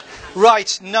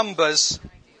Right, Numbers,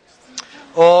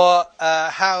 or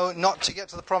how not to get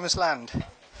to the promised land.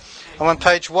 I'm on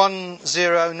page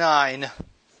 109,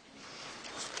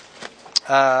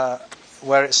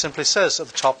 where it simply says at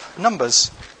the top,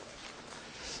 Numbers.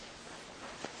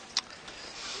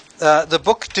 The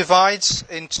book divides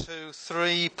into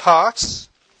three parts.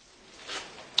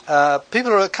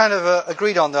 People are kind of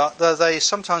agreed on that, though they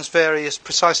sometimes vary as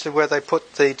precisely where they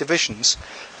put the divisions.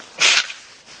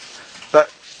 But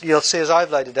you'll see as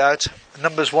I've laid it out,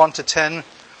 Numbers 1 to 10,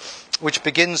 which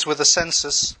begins with the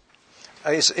census,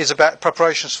 is about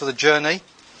preparations for the journey.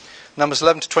 Numbers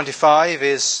 11 to 25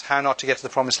 is how not to get to the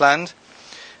promised land.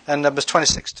 And Numbers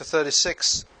 26 to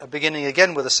 36, beginning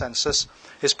again with the census,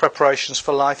 is preparations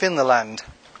for life in the land.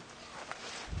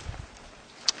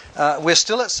 We're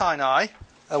still at Sinai.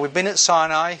 We've been at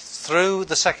Sinai through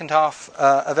the second half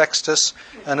of Exodus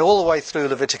and all the way through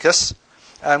Leviticus.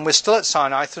 And we're still at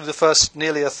Sinai through the first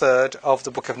nearly a third of the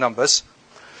book of Numbers.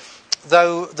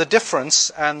 Though the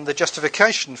difference and the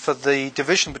justification for the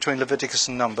division between Leviticus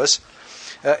and Numbers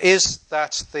is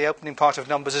that the opening part of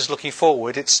Numbers is looking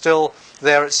forward. It's still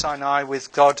there at Sinai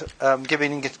with God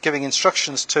giving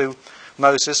instructions to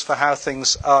Moses for how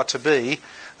things are to be,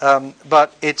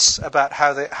 but it's about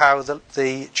how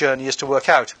the journey is to work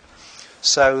out.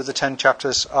 So the 10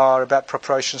 chapters are about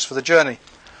preparations for the journey.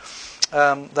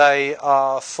 They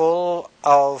are full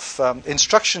of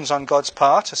instructions on God's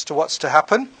part as to what's to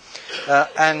happen,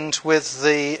 and with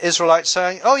the Israelites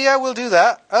saying, "Oh yeah, we'll do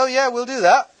that. Oh yeah, we'll do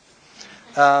that."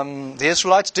 The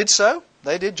Israelites did so.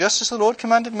 They did just as the Lord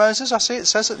commanded Moses. I see it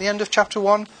says at the end of chapter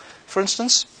 1, for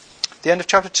instance. The end of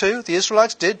chapter 2, the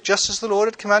Israelites did just as the Lord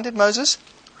had commanded Moses.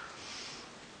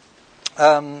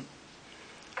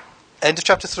 End of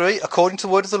chapter 3, according to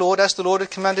the word of the Lord, as the Lord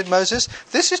had commanded Moses.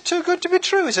 This is too good to be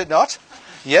true, is it not?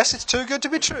 Yes, it's too good to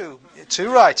be true.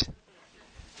 Too right.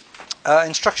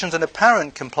 Instructions and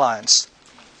apparent compliance.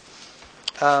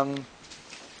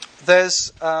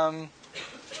 There's an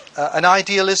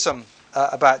idealism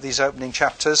about these opening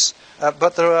chapters,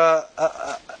 but there are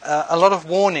a lot of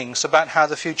warnings about how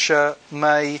the future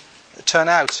may turn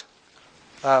out.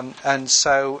 And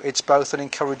so it's both an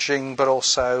encouraging but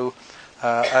also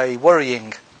a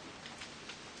worrying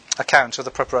account of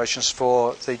the preparations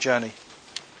for the journey.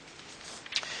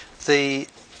 The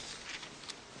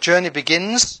journey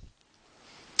begins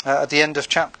at the end of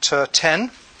chapter 10.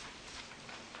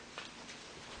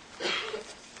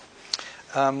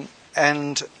 From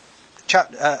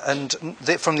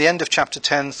the end of chapter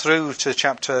 10 through to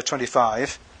chapter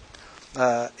 25,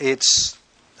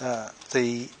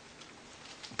 the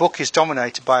book is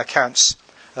dominated by accounts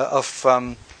of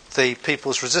the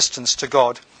people's resistance to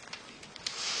God.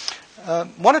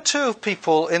 One or two of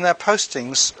people in their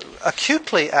postings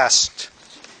acutely asked,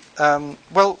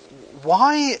 well,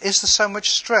 why is there so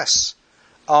much stress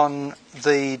on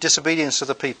the disobedience of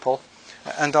the people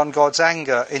and on God's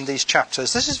anger in these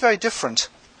chapters? This is very different,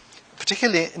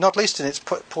 particularly, not least in its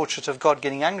portrait of God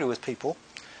getting angry with people,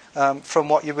 from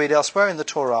what you read elsewhere in the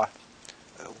Torah.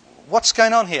 What's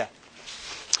going on here?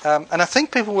 And I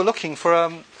think people were looking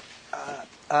for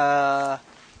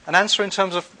an answer in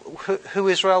terms of who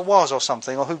Israel was or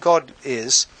something, or who God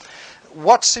is.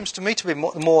 What seems to me to be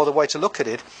more the way to look at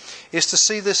it is to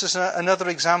see this as another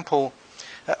example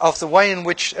of the way in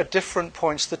which at different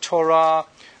points the Torah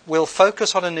will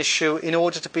focus on an issue in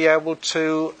order to be able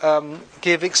to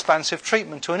give expansive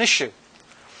treatment to an issue.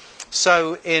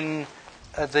 So in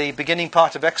the beginning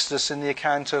part of Exodus, in the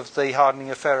account of the hardening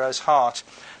of Pharaoh's heart,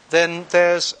 then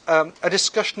there's a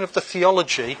discussion of the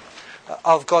theology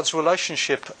of God's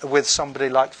relationship with somebody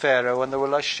like Pharaoh and the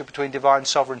relationship between divine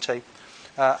sovereignty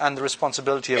and the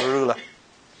responsibility of a ruler.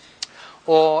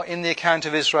 Or in the account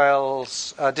of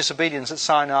Israel's disobedience at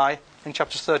Sinai, in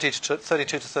chapters 32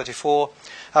 to 34,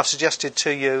 I've suggested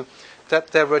to you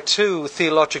that there were two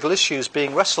theological issues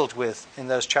being wrestled with in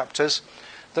those chapters.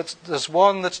 That there's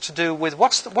one that's to do with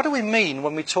what do we mean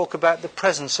when we talk about the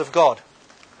presence of God,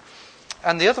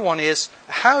 and the other one is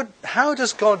how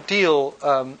does God deal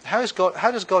how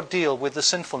does God deal with the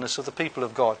sinfulness of the people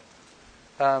of God?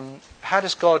 How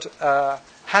does God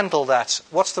handle that?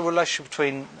 What's the relationship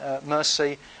between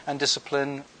mercy and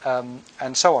discipline,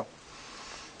 and so on?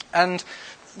 And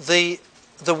the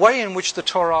way in which the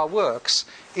Torah works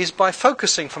is by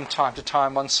focusing from time to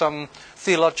time on some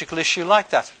theological issue like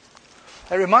that.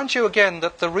 I remind you again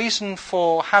that the reason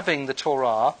for having the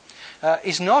Torah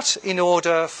is not in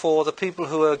order for the people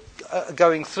who are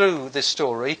going through this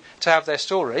story to have their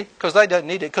story, because they don't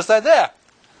need it, because they're there.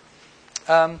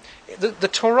 The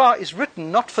Torah is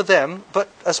written not for them, but,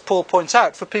 as Paul points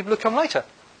out, for people who come later,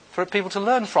 for people to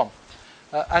learn from.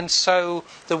 And so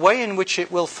the way in which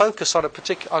it will focus on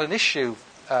an issue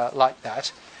like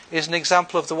that is an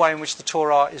example of the way in which the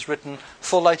Torah is written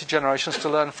for later generations to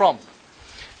learn from.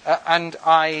 And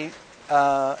I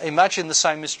imagine the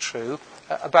same is true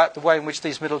about the way in which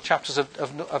these middle chapters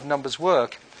of Numbers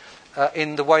work.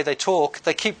 In the way they talk,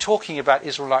 they keep talking about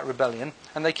Israelite rebellion,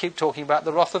 and they keep talking about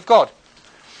the wrath of God.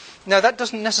 Now, that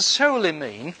doesn't necessarily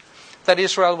mean that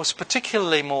Israel was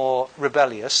particularly more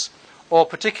rebellious, or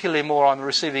particularly more on the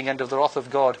receiving end of the wrath of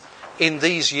God in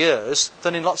these years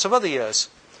than in lots of other years,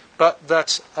 but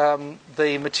that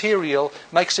the material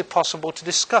makes it possible to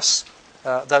discuss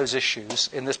those issues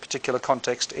in this particular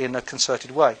context in a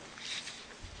concerted way.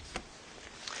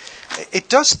 It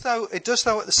does, though, at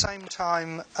the same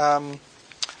time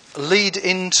lead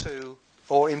into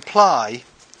or imply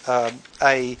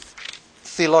a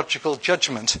theological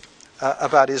judgment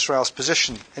about Israel's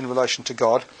position in relation to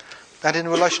God and in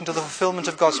relation to the fulfillment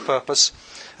of God's purpose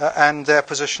and their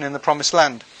position in the Promised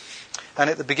Land. And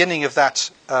at the beginning of that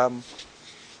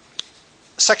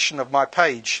section of my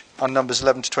page on Numbers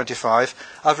 11 to 25,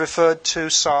 I've referred to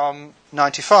Psalm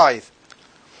 95,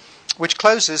 which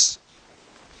closes,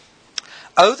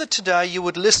 "Oh, that today you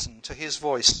would listen to his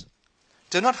voice.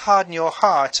 Do not harden your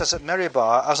hearts as at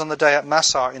Meribah, as on the day at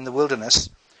Massah in the wilderness,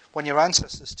 when your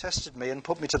ancestors tested me and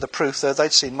put me to the proof, though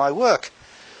they'd seen my work.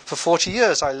 For 40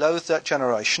 years I loathed that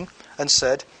generation and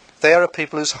said, they are a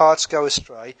people whose hearts go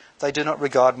astray. They do not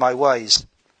regard my ways.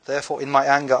 Therefore in my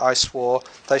anger I swore,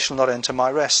 they shall not enter my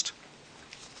rest."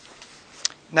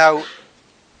 Now,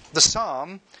 the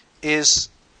psalm is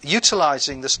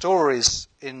utilizing the stories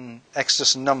in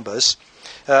Exodus and Numbers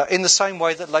in the same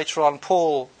way that later on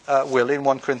Paul will in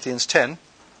 1 Corinthians 10.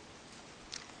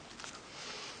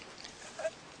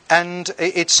 And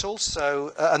it's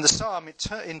also, and the psalm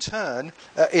in turn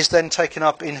is then taken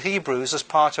up in Hebrews as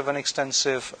part of an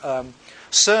extensive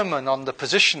sermon on the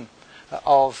position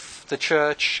of the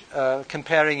church,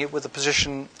 comparing it with the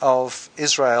position of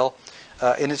Israel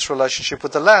in its relationship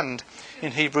with the land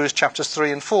in Hebrews chapters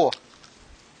 3 and 4.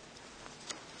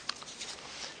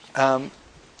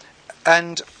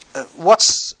 And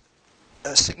what's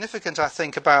significant, I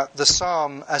think, about the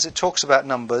psalm as it talks about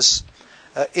Numbers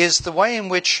is the way in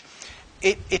which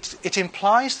it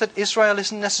implies that Israel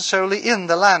isn't necessarily in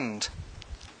the land.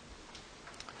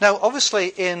 Now, obviously,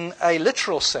 in a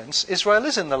literal sense, Israel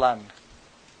is in the land.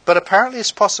 But apparently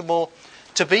it's possible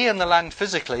to be in the land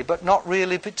physically, but not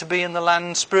really to be in the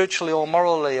land spiritually or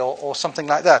morally or something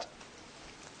like that.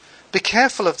 Be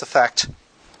careful of the fact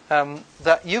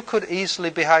that you could easily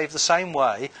behave the same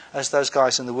way as those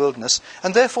guys in the wilderness,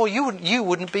 and therefore you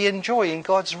wouldn't be enjoying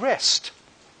God's rest.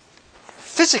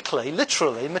 Physically,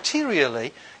 literally,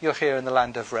 materially, you're here in the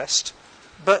land of rest,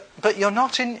 but you're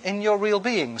not in your real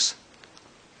beings.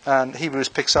 And Hebrews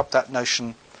picks up that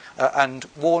notion and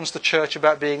warns the church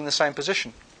about being in the same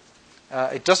position.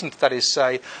 It doesn't, that is,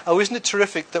 say, "Oh, isn't it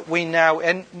terrific that we now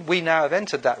have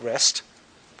entered that rest?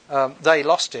 They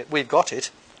lost it, we've got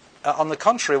it." On the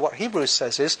contrary, what Hebrews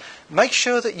says is, make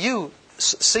sure that you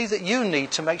see that you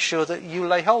need to make sure that you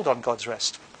lay hold on God's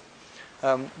rest.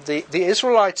 The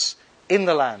Israelites in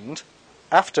the land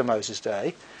after Moses'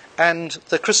 day and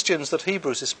the Christians that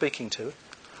Hebrews is speaking to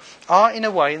are in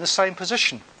a way in the same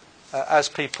position as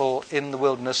people in the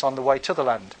wilderness on the way to the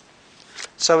land.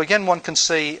 So again, one can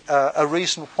see a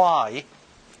reason why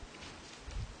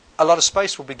a lot of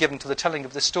space will be given to the telling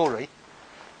of this story,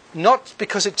 not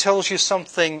because it tells you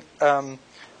something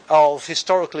of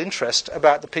historical interest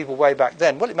about the people way back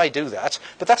then. Well, it may do that,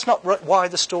 but that's not why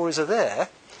the stories are there.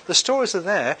 The stories are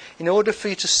there in order for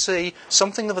you to see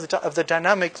something of the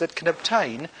dynamic that can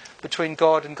obtain between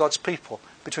God and God's people,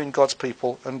 between God's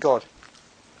people and God.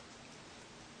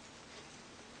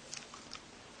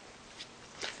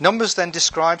 Numbers then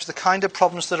describes the kind of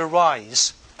problems that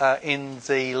arise in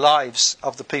the lives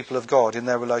of the people of God, in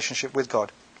their relationship with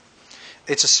God.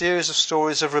 It's a series of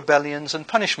stories of rebellions and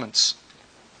punishments.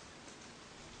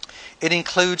 It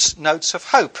includes notes of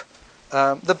hope.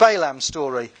 The Balaam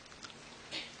story.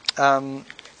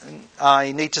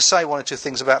 I need to say one or two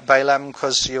things about Balaam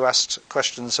because you asked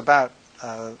questions about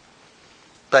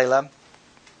Balaam.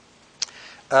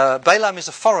 Balaam is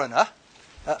a foreigner.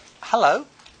 Hello.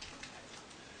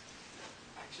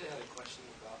 I actually had a question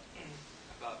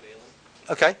about Balaam.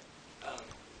 Okay. It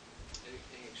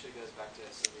actually goes back to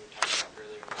something we were talking about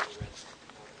earlier when we read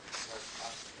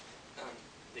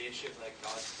the issue of like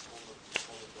God's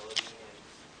vulnerability,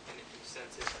 and in a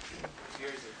sense it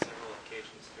appears at several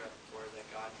occasions throughout the Torah that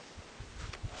God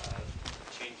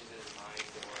changes his mind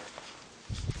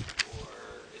or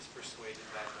is persuaded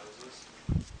by Moses.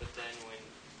 But then when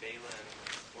Balaam,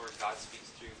 or God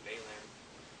speaks through Balaam,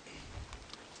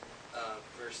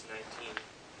 verse 19,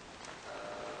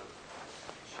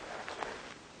 chapter,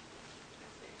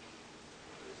 I think,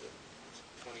 what is it,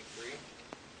 23,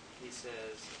 he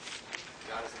says,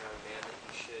 God is not a man that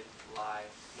he should lie,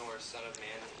 nor a son of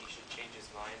man that he should change his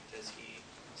mind. Does he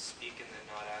speak and then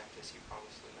not act? Does he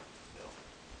promise and not fulfill?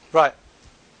 Right.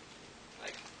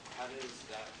 Like, how does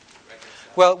that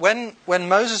reconcile? Well, when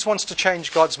Moses wants to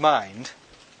change God's mind,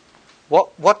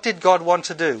 what did God want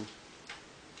to do?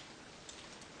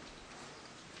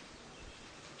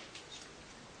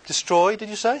 Destroy, did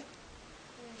you say?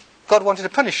 God wanted to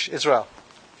punish Israel.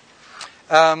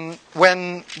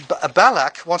 When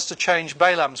Balak wants to change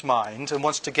Balaam's mind and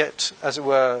wants to get, as it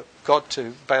were,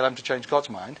 Balaam to change God's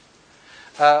mind,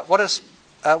 what does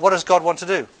God want to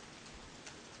do?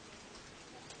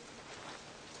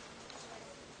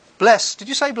 Bless. Did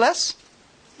you say bless?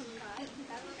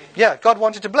 Yeah, God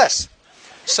wanted to bless.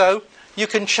 So you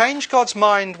can change God's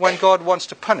mind when God wants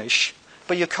to punish,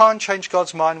 but you can't change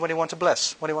God's mind when He wants to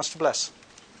bless.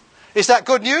 Is that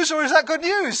good news or is that good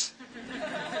news?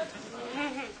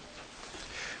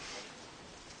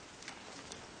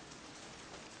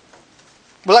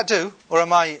 Will that do? Or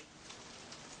are you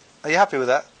happy with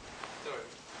that?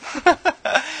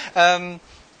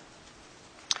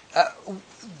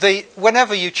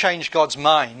 Whenever you change God's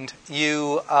mind,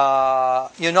 you're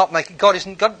not making God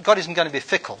isn't going to be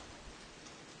fickle,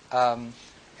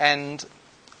 and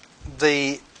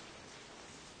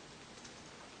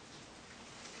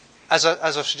as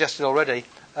I've suggested already,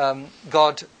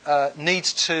 God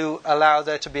needs to allow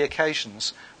there to be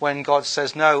occasions when God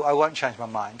says, "No, I won't change my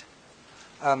mind,"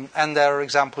 and there are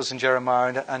examples in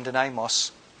Jeremiah and in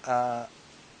Amos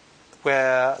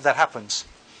where that happens.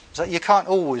 So you can't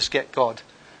always get God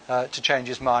to change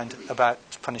his mind about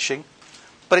punishing.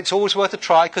 But it's always worth a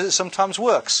try because it sometimes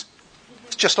works.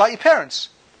 It's just like your parents.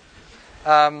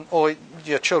 Or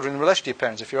your children in relation to your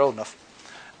parents if you're old enough.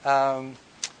 But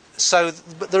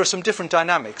there are some different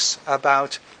dynamics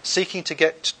about seeking to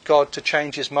get God to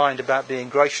change his mind about being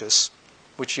gracious,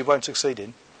 which you won't succeed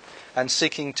in, and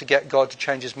seeking to get God to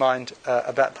change his mind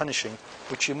about punishing,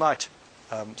 which you might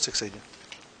succeed in.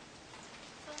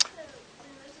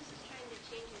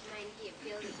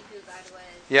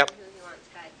 Yep. Who he wants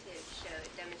God to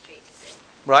demonstrate to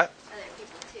right. other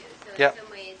people too. So Yep. in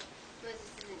some ways, Moses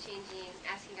isn't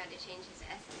asking God to change his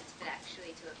essence, but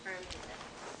actually to affirm his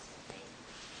essence. Right?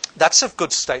 That's a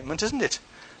good statement, isn't it?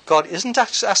 God isn't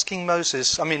asking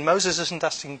Moses. Moses isn't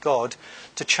asking God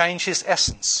to change his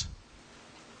essence,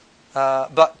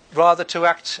 but rather to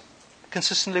act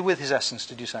consistently with his essence.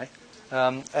 Did you say?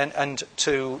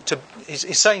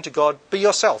 He's saying to God, "Be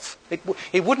yourself."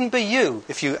 It wouldn't be you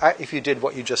if you did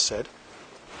what you just said.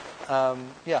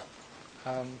 Yes,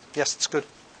 it's good,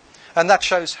 and that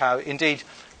shows how, indeed,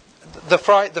 the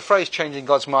phrase "changing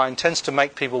God's mind" tends to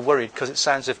make people worried because it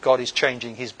sounds as if God is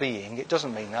changing his being. It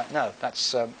doesn't mean that. No,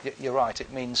 that's you're right.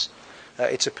 It means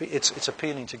it's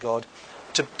appealing to God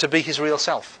to be his real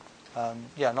self.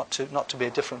 Not to be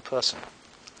a different person.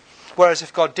 Whereas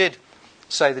if God did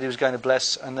say that he was going to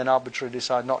bless and then arbitrarily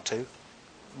decide not to,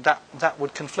 that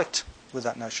would conflict with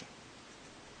that notion.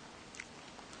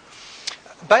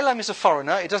 Balaam is a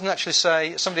foreigner. It doesn't actually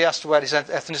say. Somebody asked about his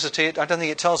ethnicity. I don't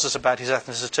think it tells us about his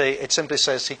ethnicity. It simply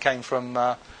says he came from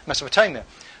Mesopotamia.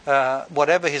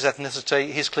 Whatever his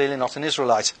ethnicity, he's clearly not an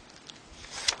Israelite.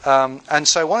 And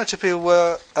so one or two people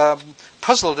were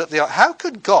puzzled at how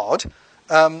could God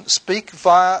speak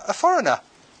via a foreigner?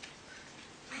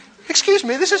 Excuse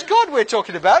me, this is God we're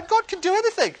talking about. God can do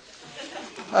anything.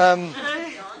 I'm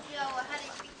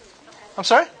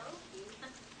sorry?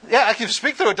 Yeah, I can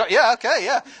speak through a donkey. Yeah, okay,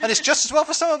 yeah. And it's just as well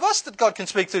for some of us that God can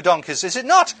speak through donkeys, is it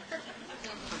not?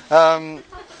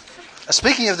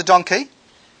 Speaking of the donkey,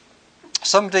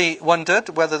 somebody wondered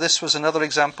whether this was another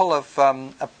example of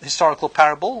a historical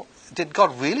parable. Did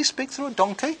God really speak through a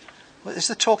donkey? Is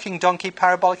the talking donkey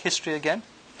parabolic history again?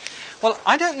 Well,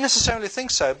 I don't necessarily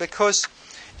think so, because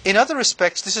in other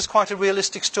respects, this is quite a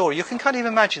realistic story. You can kind of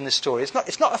imagine this story. It's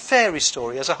not a fairy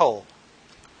story as a whole.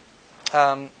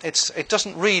 It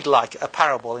doesn't read like a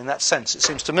parable in that sense, it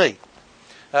seems to me.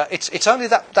 It's only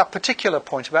that particular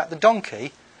point about the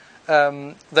donkey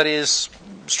that is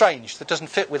strange, that doesn't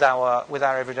fit with our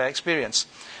everyday experience.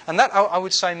 And that, I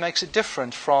would say, makes it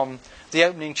different from the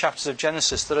opening chapters of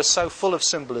Genesis that are so full of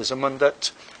symbolism and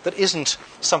that isn't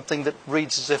something that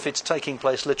reads as if it's taking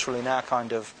place literally in our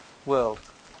kind of world.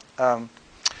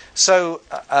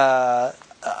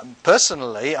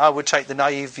 Personally, I would take the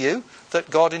naive view that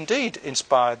God indeed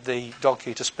inspired the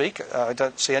donkey to speak. I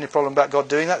don't see any problem about God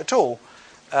doing that at all.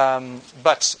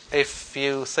 But if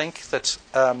you think that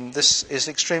this is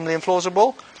extremely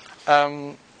implausible,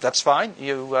 that's fine.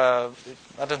 I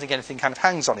don't think anything kind of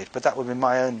hangs on it, but that would be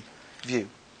my own view.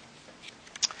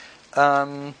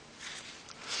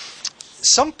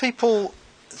 Some people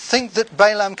think that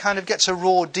Balaam kind of gets a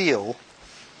raw deal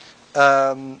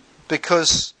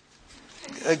because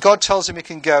God tells him he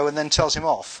can go and then tells him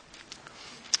off.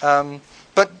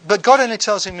 But God only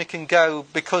tells him he can go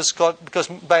because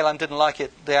Balaam didn't like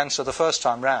the answer the first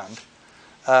time round.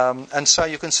 And so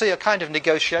you can see a kind of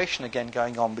negotiation again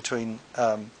going on between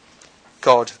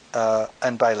God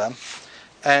and Balaam.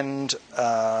 And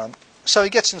so he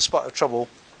gets in a spot of trouble,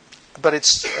 but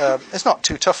it's not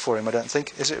too tough for him, I don't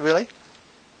think. Is it really?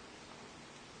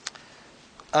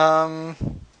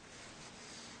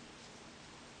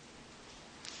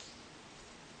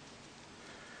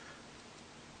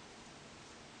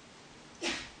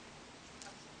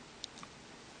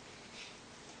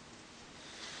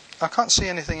 I can't see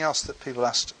anything else that people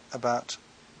asked about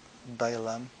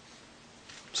Balaam,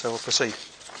 so we'll proceed.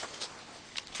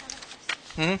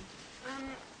 Mm-hmm.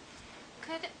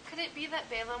 Could it be that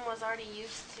Balaam was already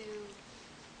used to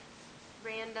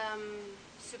random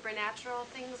supernatural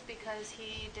things because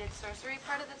he did sorcery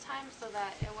part of the time, so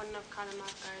that it wouldn't have caught him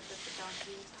off guard that the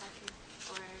donkey was talking?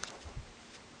 Or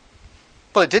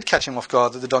Well, it did catch him off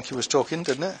guard that the donkey was talking,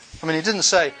 didn't it? I mean, he didn't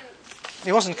say. He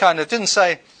didn't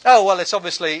say, "Oh, well, it's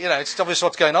obvious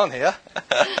what's going on here."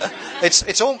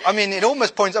 It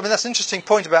almost points. I mean, that's an interesting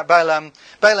point about Balaam.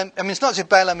 Balaam. I mean, it's not as if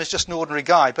Balaam is just an ordinary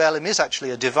guy. Balaam is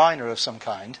actually a diviner of some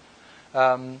kind,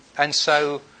 and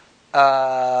so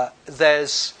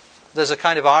there's a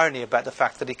kind of irony about the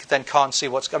fact that he then can't see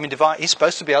what's. I mean, he's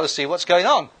supposed to be able to see what's going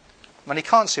on, and he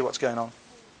can't see what's going on.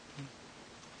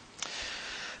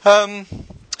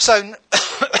 So.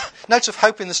 Notes of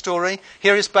hope in the story.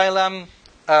 Here is Balaam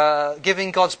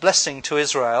giving God's blessing to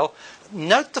Israel.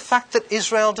 Note the fact that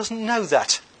Israel doesn't know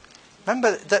that.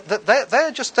 Remember that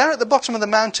they're at the bottom of the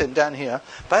mountain down here.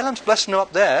 Balaam's blessing them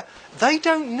up there. They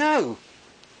don't know.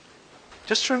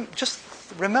 Just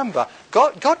remember,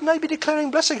 God may be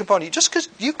declaring blessing upon you. Just because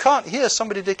you can't hear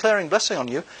somebody declaring blessing on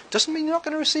you doesn't mean you're not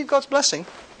going to receive God's blessing.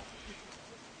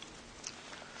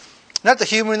 Note the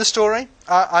humour in the story.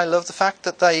 I love the fact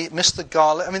that they missed the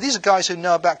garlic. I mean, these are guys who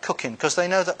know about cooking because they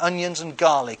know that onions and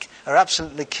garlic are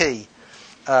absolutely key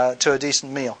to a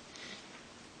decent meal.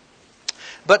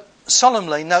 But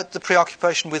solemnly note the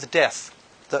preoccupation with death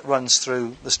that runs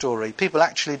through the story. People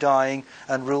actually dying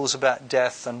and rules about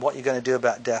death and what you're going to do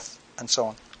about death and so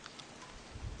on.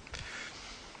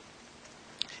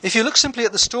 If you look simply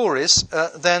at the stories,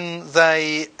 then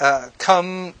they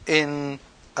come in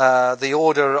the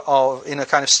order of, in a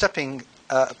kind of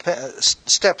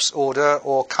steps order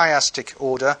or chiastic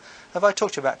order. Have I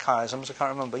talked to you about chiasms? I can't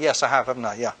remember. Yes, I have, haven't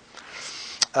I? Yeah.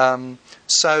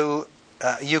 So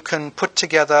you can put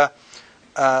together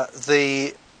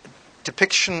the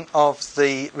depiction of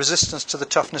the resistance to the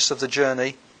toughness of the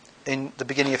journey in the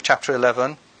beginning of chapter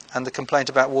 11 and the complaint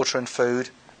about water and food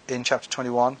in chapter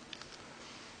 21.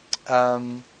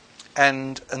 And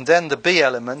then the B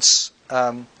elements,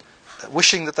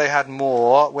 wishing that they had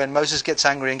more when Moses gets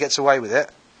angry and gets away with it,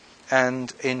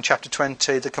 and in chapter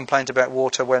 20 the complaint about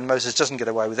water when Moses doesn't get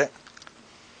away with it.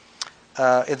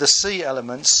 In the C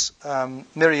elements,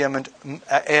 Miriam and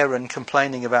Aaron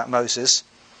complaining about Moses,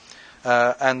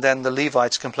 and then the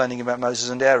Levites complaining about Moses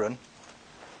and Aaron.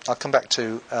 I'll come back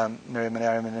to Miriam and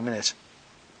Aaron in a minute.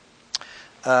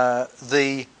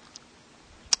 The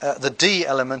D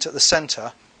element at the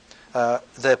centre,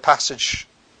 the passage,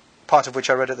 part of which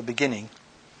I read at the beginning,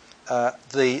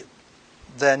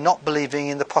 they're not believing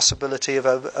in the possibility of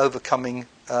overcoming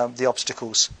the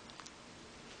obstacles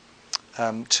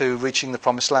to reaching the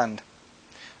promised land.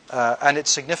 And it's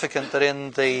significant that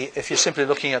if you're simply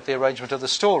looking at the arrangement of the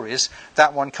stories,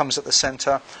 that one comes at the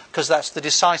centre, because that's the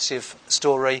decisive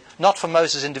story, not for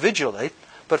Moses individually,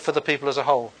 but for the people as a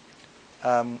whole.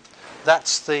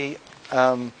 That's the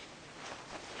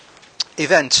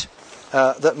event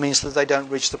that means that they don't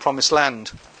reach the promised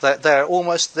land. They're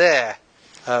almost there,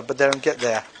 but they don't get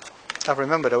there. I've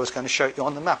remembered I was going to show it you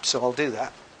on the map, so I'll do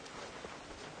that.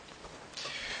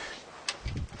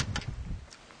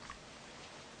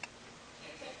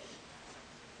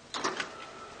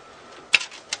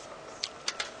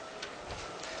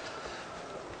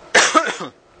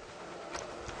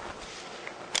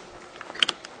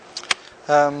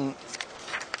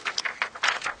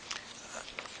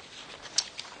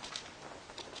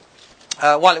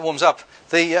 While it warms up,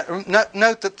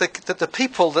 note that the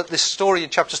people that this story in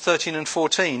chapters 13 and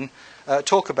 14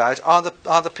 talk about are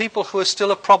the people who are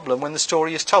still a problem when the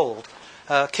story is told.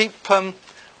 Keep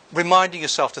reminding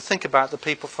yourself to think about the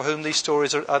people for whom these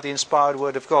stories are the inspired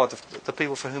word of God, the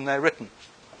people for whom they're written.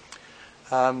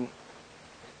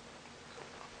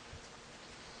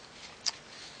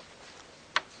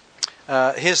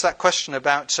 Here's that question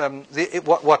about about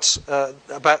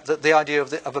the idea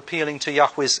of appealing to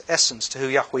Yahweh's essence, to who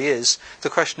Yahweh is. The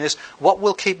question is, what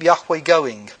will keep Yahweh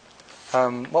going?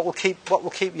 What will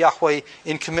keep Yahweh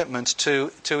in commitment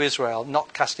to Israel,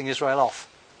 not casting Israel off?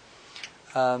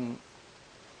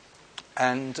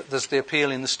 And there's the appeal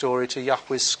in the story to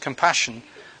Yahweh's compassion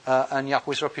and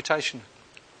Yahweh's reputation.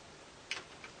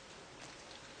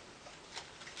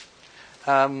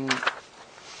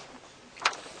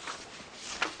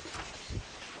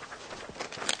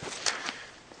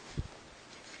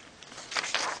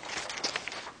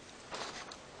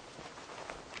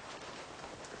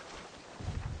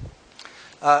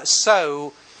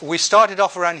 So we started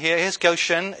off around here. Here's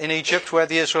Goshen in Egypt, where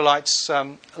the Israelites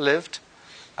lived.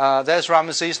 There's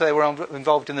Ramesses, they were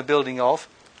involved in the building of.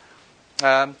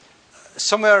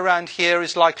 Somewhere around here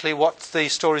is likely what the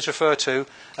stories refer to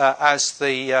as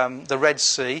the Red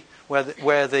Sea, where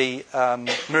the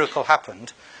miracle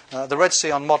happened. The Red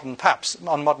Sea on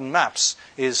modern maps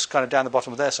is kind of down the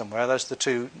bottom of there somewhere. Those are the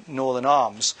two northern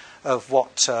arms of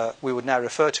what we would now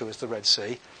refer to as the Red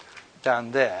Sea,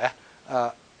 down there.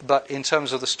 But in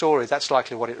terms of the story, that's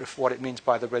likely what it means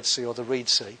by the Red Sea or the Reed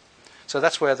Sea. So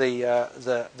that's where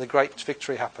the great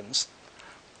victory happens.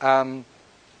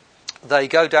 They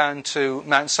go down to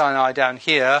Mount Sinai down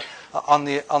here on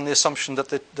the assumption that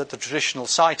the traditional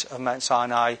site of Mount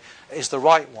Sinai is the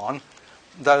right one,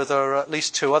 though there are at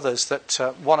least two others, that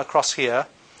one across here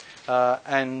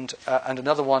and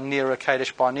another one nearer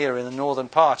Kadesh Barnea in the northern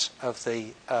part of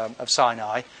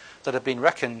Sinai, that have been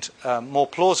reckoned more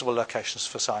plausible locations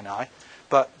for Sinai,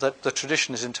 but that the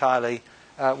tradition is entirely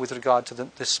with regard to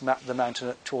the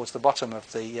mountain towards the bottom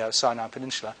of the Sinai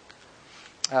Peninsula.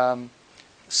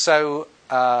 So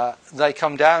they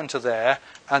come down to there,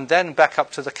 and then back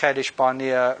up to the Kadesh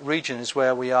Barnea region is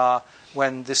where we are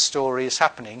when this story is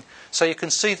happening. So you can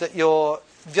see that you're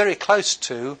very close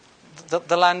to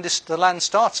the land. The land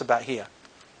starts about here,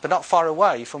 but not far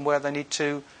away from where they need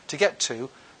to get to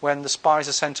when the spies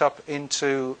are sent up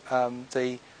into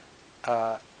the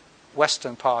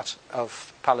western part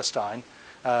of Palestine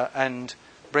and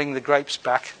bring the grapes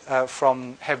back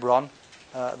from Hebron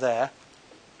there.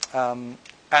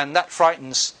 And that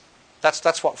frightens,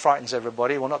 that's what frightens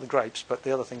everybody. Well, not the grapes, but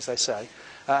the other things they say.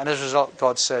 And as a result,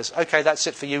 God says, okay, that's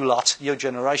it for you lot, your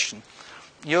generation.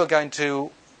 You're going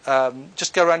to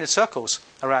just go around in circles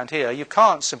around here. You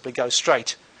can't simply go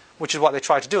straight, which is what they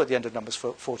try to do at the end of Numbers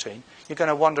 14. You're going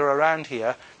to wander around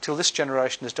here till this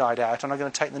generation has died out, and are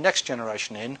going to take the next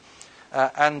generation in,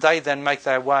 and they then make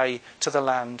their way to the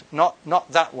land, not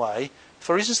that way,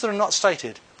 for reasons that are not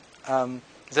stated.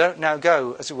 They don't now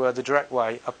go, as it were, the direct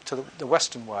way up to the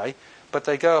western way, but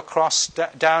they go across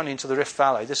down into the Rift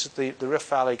Valley. This is the Rift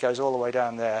Valley goes all the way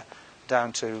down there,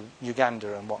 down to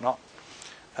Uganda and whatnot.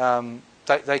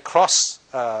 They cross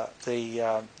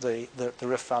the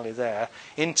Rift Valley there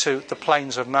into the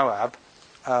plains of Moab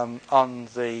on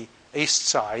the east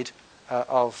side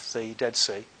of the Dead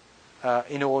Sea,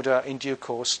 in order, in due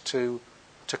course, to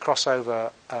cross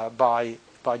over by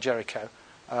Jericho.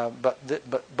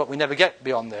 But we never get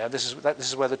beyond there. This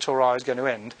is where the Torah is going to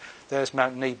end. There's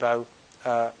Mount Nebo,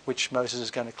 which Moses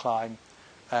is going to climb,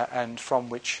 and from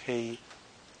which he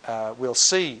will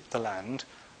see the land.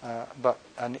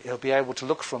 And he'll be able to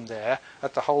look from there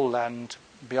at the whole land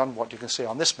beyond what you can see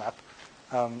on this map,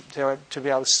 to be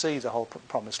able to see the whole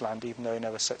promised land, even though he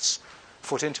never sets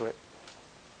foot into it.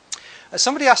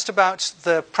 Somebody asked about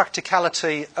the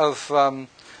practicality of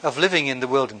living in the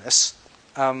wilderness.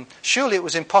 Surely it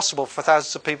was impossible for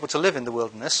thousands of people to live in the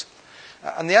wilderness.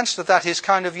 And the answer to that is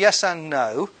kind of yes and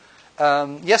no.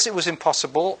 Yes, it was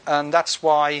impossible, and that's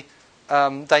why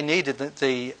they needed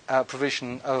the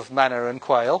provision of manna and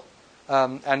quail,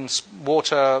 and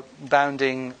water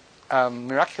bounding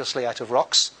miraculously out of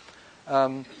rocks,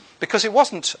 because it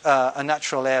wasn't a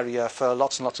natural area for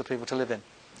lots and lots of people to live in.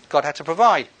 God had to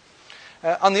provide.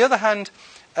 On the other hand,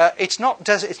 it's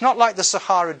not like the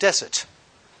Sahara Desert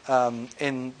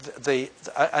in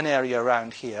an area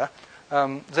around here.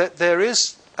 There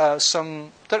is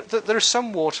some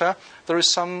water, there is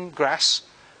some grass.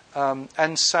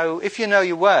 And so if you know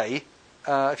your way,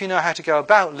 if you know how to go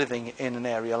about living in an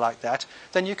area like that,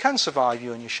 then you can survive,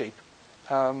 you and your sheep.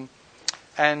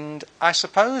 And I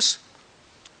suppose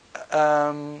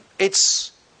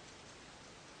it's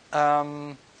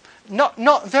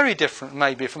not very different,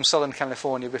 maybe, from Southern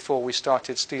California before we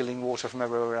started stealing water from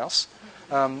everywhere else.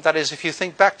 That is, if you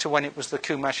think back to when it was the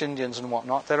Chumash Indians and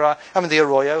whatnot, the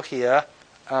Arroyo here,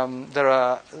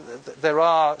 there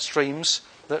are streams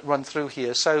that run through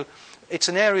here. So it's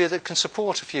an area that can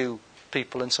support a few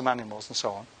people and some animals and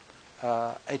so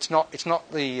on. It's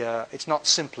not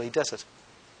simply desert.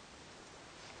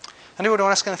 Anyone want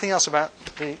to ask anything else about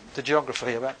the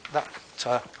geography, about that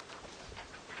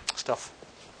stuff?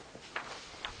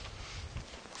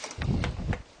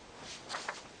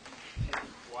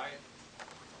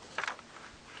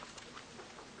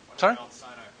 Sorry?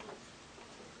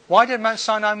 Why did Mount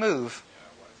Sinai move?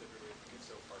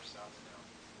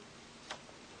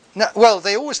 No, well,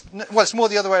 it's more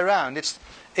the other way around. It's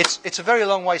a very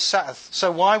long way south.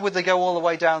 So why would they go all the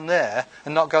way down there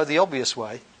and not go the obvious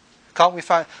way? Can't we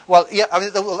find? Well, yeah. I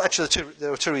mean, actually,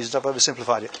 there are two reasons. I've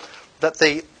oversimplified it. That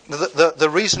the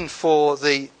reason for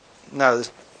the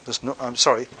there's no. I'm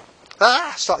sorry.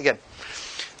 Start again.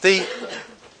 There's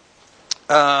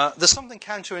something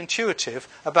counterintuitive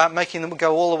about making them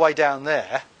go all the way down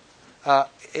there.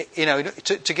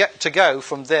 To go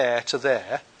from there to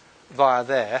there via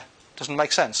there doesn't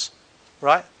make sense,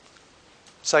 right?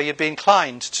 So you'd be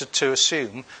inclined to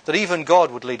assume that even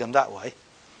God would lead them that way.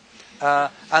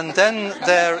 And then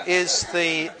there's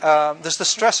the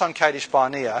stress on Kadesh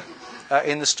Barnea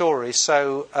in the story.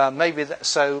 So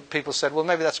so people said, well,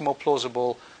 maybe that's a more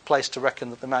plausible place to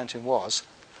reckon that the mountain was.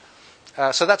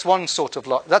 So that's one sort of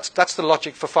that's the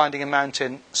logic for finding a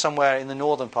mountain somewhere in the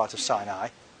northern part of Sinai.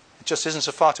 It just isn't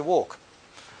so far to walk.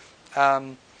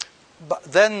 But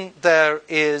then there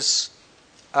is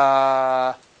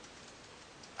around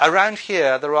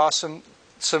here there are some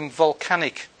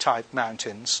volcanic type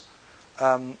mountains,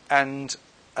 and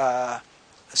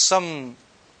some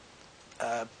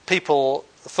people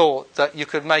thought that you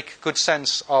could make good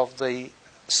sense of the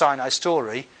Sinai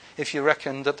story if you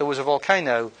reckoned that there was a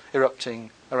volcano erupting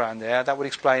around there. That would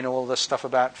explain all the stuff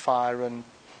about fire and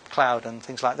cloud and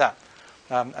things like that.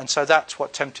 And so that's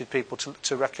what tempted people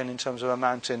to reckon in terms of a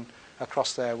mountain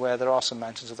across there, where there are some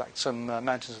mountains of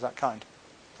that kind.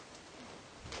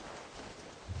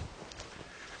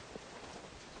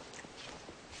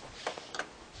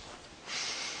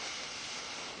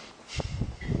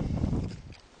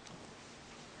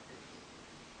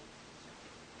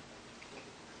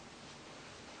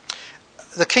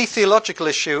 The key theological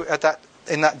issue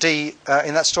in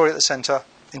that story at the centre,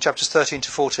 in chapters 13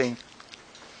 to 14,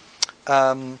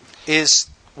 is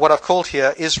what I've called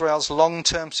here Israel's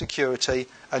long-term security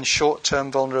and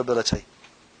short-term vulnerability.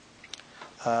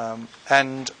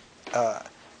 And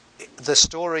the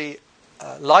story,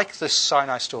 like this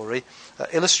Sinai story,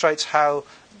 illustrates how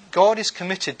God is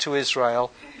committed to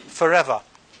Israel forever.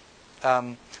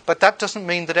 But that doesn't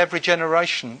mean that every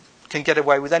generation can get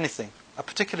away with anything. A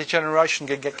particular generation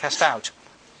can get cast out.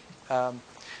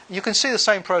 You can see the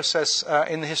same process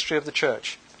in the history of the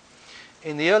church.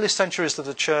 In the early centuries of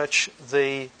the church,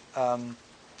 the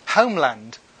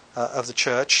homeland of the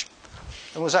church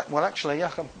was actually,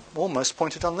 I'm almost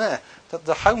pointed on there, that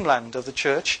the homeland of the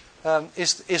church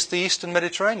is the Eastern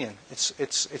Mediterranean.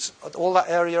 It's all that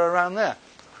area around there.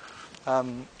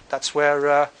 That's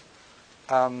where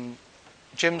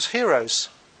Jim's heroes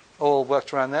all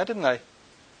worked around there, didn't they?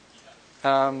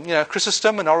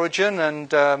 Chrysostom and Origen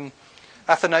and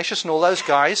Athanasius and all those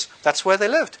guys. That's where they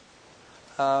lived.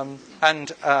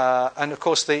 And of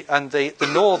course the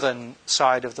northern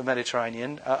side of the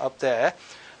Mediterranean up there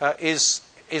is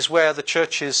where the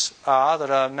churches are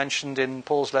that are mentioned in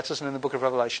Paul's letters and in the book of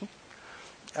Revelation.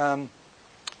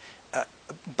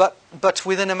 But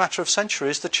within a matter of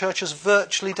centuries, the church has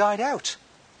virtually died out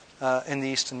in the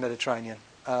Eastern Mediterranean.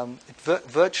 It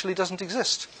virtually doesn't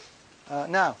exist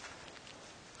now.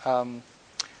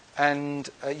 And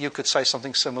you could say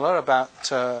something similar about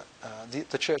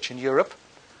the church in Europe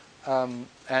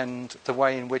and the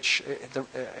way in which,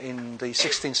 in the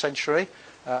 16th century,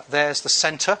 there's the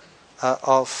centre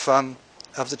of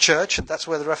the church, and that's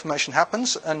where the Reformation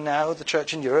happens. And now the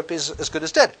church in Europe is as good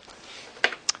as dead.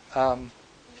 And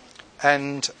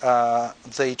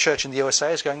the church in the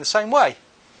USA is going the same way.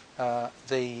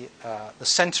 The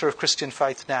centre of Christian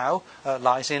faith now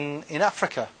lies in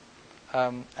Africa.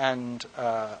 And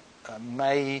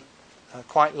may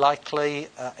quite likely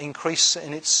increase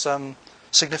in its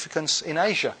significance in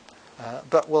Asia,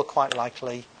 but will quite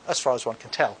likely, as far as one can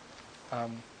tell,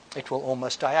 it will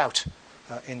almost die out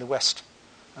in the West.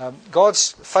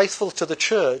 God's faithful to the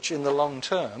church in the long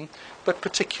term, but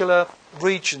particular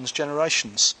regions,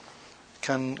 generations,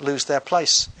 can lose their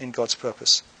place in God's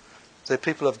purpose. The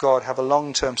people of God have a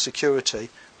long-term security,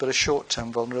 but a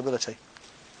short-term vulnerability.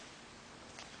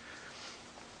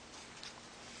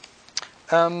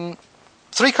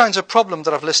 Three kinds of problem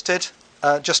that I've listed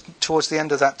just towards the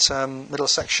end of that middle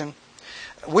section.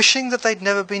 Wishing that they'd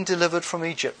never been delivered from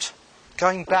Egypt.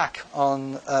 going back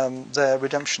on their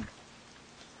redemption.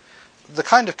 The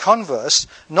kind of converse,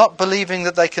 not believing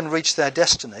that they can reach their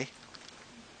destiny,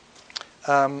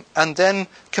 and then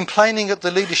complaining at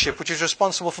the leadership which is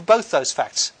responsible for both those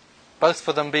facts, both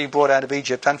for them being brought out of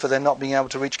Egypt and for their not being able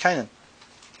to reach Canaan.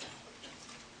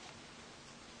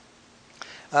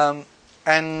 And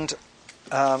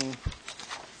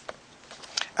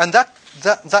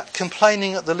that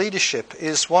complaining at the leadership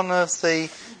is one of the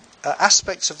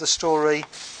aspects of the story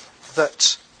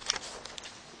that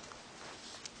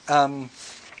I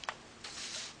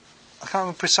can't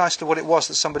remember precisely what it was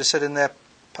that somebody said in their...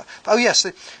 Oh yes,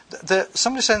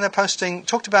 somebody said in their posting,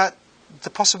 talked about the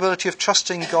possibility of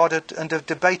trusting God and of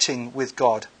debating with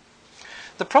God.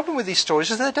 The problem with these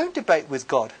stories is they don't debate with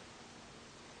God.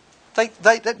 They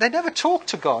never talk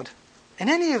to God in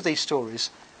any of these stories.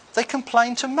 They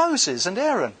complain to Moses and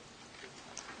Aaron.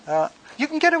 You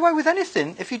can get away with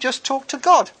anything if you just talk to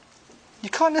God. You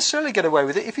can't necessarily get away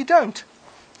with it if you don't.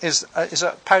 Is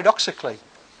paradoxically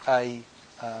a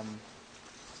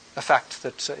fact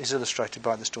that is illustrated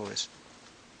by the stories.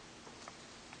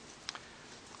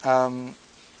 Dr.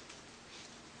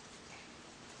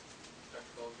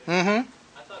 Goldman?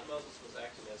 I thought Moses was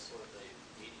acting as sort of a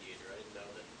mediator. I didn't know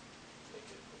that they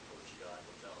could approach God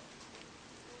without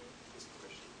his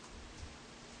permission.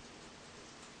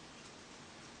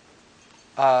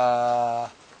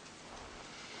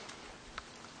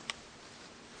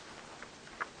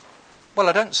 Well,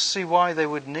 I don't see why they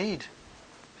would need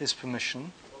his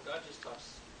permission. Well, God just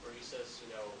talks, or he says,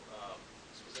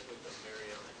 specifically to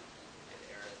Miriam and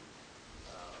Aaron,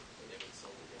 when they would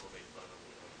insulted him or made fun of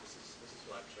him, this is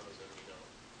who I've chosen,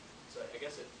 So I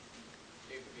guess it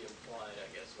could be implied,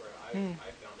 where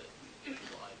I found it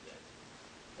implied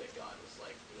that God was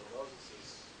like,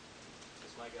 Moses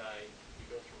is my guy, you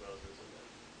go through Moses, and then...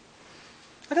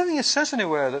 I don't think it says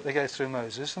anywhere that they go through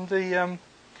Moses. And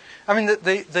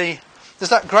there's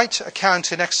that great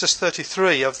account in Exodus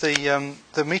 33 of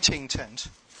the meeting tent,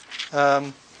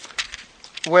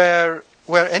 where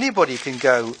anybody can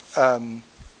go and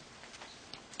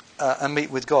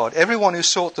meet with God. Everyone who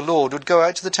sought the Lord would go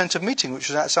out to the tent of meeting, which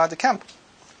was outside the camp.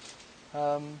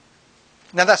 Now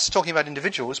that's talking about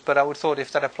individuals, but I would have thought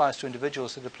if that applies to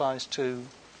individuals, it applies to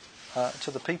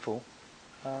the people.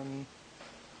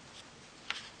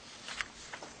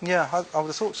 Yeah, I would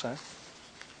have thought so.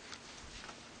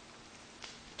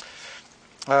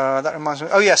 That reminds me.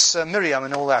 Oh yes, Miriam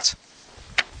and all that.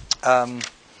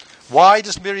 Why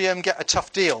does Miriam get a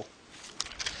tough deal?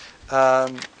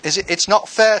 It's not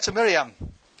fair to Miriam.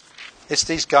 It's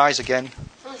these guys again.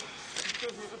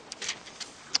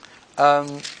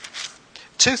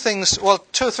 Two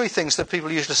or three things that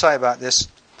people usually say about this.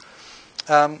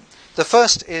 The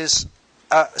first is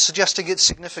suggesting it's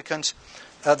significant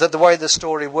that the way the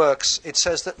story works, it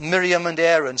says that Miriam and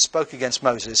Aaron spoke against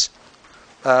Moses.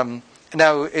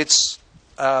 Now, it's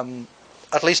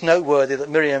at least noteworthy that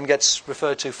Miriam gets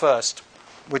referred to first,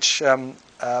 which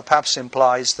perhaps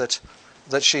implies that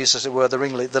she's, as it were,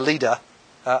 the leader,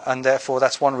 and therefore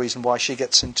that's one reason why she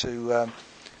gets into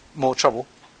more trouble.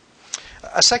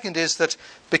 A second is that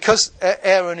because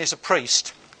Aaron is a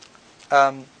priest,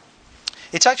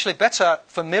 it's actually better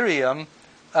for Miriam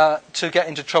to get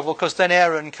into trouble, because then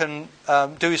Aaron can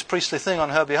do his priestly thing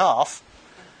on her behalf.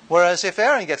 Whereas if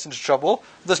Aaron gets into trouble,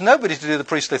 there's nobody to do the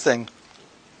priestly thing.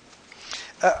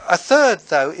 A third,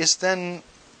 though, is then...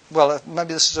 Well,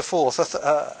 maybe this is a fourth.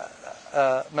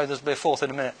 Maybe there'll be a fourth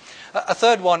in a minute. A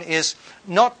third one is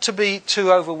not to be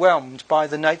too overwhelmed by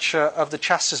the nature of the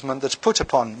chastisement that's put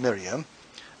upon Miriam.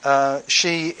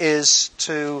 She's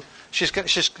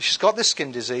got this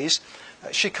skin disease.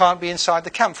 She can't be inside the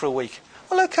camp for a week.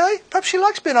 Well, okay, perhaps she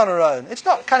likes being on her own. It's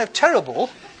not kind of terrible.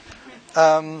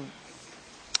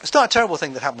 It's not a terrible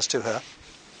thing that happens to her.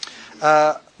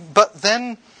 But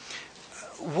then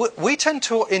we tend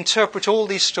to interpret all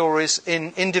these stories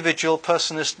in individual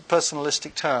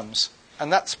personalistic terms.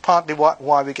 And that's partly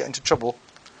why we get into trouble.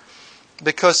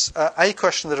 Because a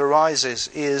question that arises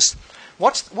is,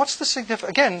 what's the significance...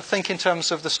 Again, think in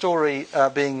terms of the story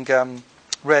being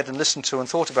read and listened to and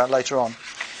thought about later on.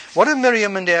 What do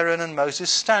Miriam and Aaron and Moses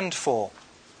stand for?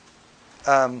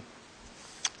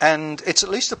 And it's at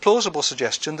least a plausible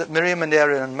suggestion that Miriam and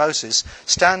Aaron and Moses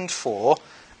stand for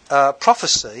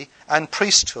prophecy and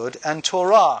priesthood and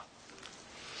Torah.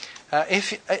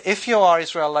 If you are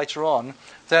Israel later on,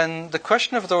 then the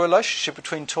question of the relationship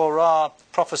between Torah,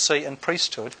 prophecy and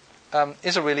priesthood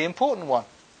is a really important one.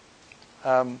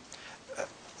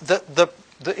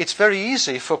 It's very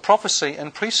easy for prophecy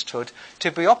and priesthood to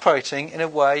be operating in a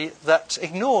way that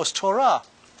ignores Torah.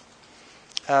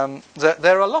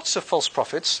 There are lots of false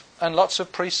prophets and lots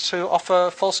of priests who offer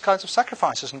false kinds of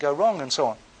sacrifices and go wrong and so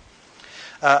on.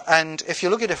 And if you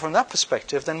look at it from that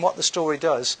perspective, then what the story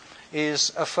does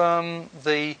is affirm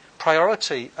the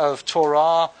priority of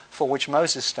Torah, for which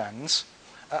Moses stands,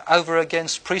 over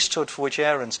against priesthood, for which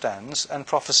Aaron stands, and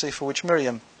prophecy, for which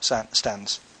Miriam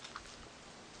stands.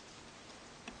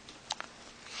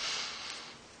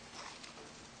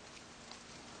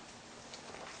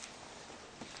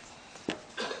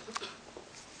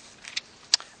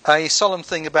 A solemn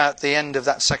thing about the end of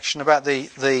that section, about the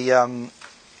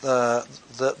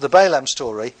Balaam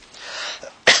story,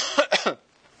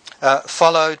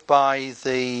 followed by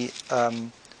the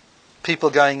people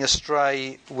going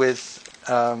astray with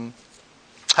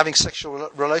having sexual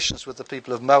relations with the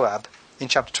people of Moab in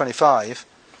chapter 25,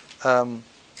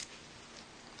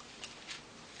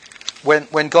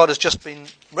 when God has just been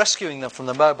rescuing them from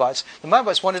the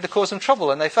Moabites wanted to cause them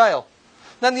trouble and they fail.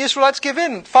 Then the Israelites give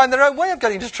in, find their own way of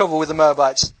getting into trouble with the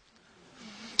Moabites.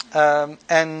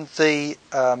 And the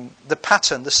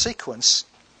pattern, the sequence,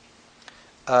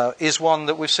 is one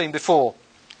that we've seen before.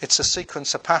 It's a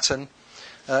sequence, a pattern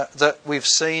that we've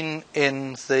seen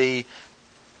in the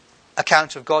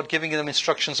account of God giving them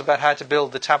instructions about how to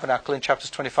build the tabernacle in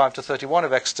chapters 25 to 31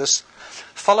 of Exodus,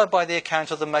 followed by the account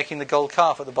of them making the gold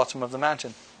calf at the bottom of the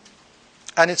mountain.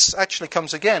 And it actually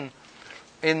comes again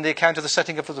in the account of the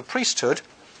setting up of the priesthood,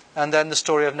 and then the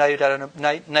story of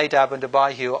Nadab and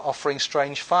Abihu offering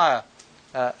strange fire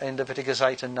in Leviticus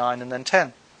 8 and 9 and then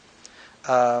 10.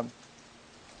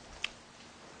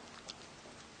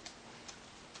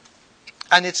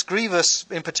 And it's grievous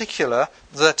in particular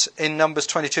that in Numbers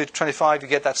 22 to 25 you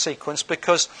get that sequence,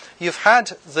 because you've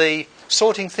had the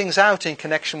sorting things out in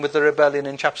connection with the rebellion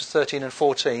in chapters 13 and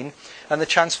 14, and the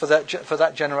chance for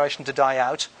that generation to die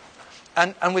out.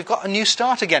 And we've got a new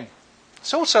start again.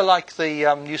 It's also like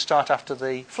the new start after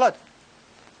the flood.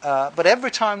 But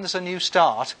every time there's a new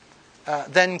start,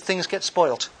 then things get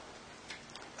spoilt.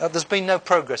 There's been no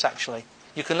progress, actually.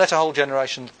 You can let a whole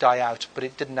generation die out, but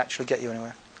it didn't actually get you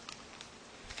anywhere.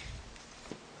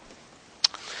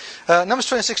 Numbers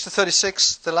 26 to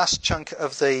 36, the last chunk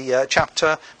of the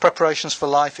chapter, preparations for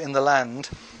life in the land.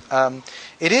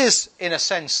 It is, in a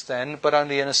sense then, but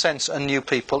only in a sense, a new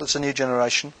people. It's a new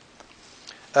generation.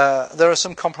 There are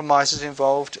some compromises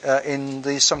involved in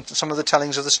some of the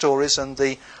tellings of the stories and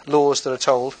the laws that are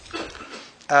told.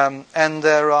 And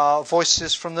there are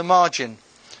voices from the margin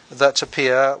that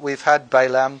appear. We've had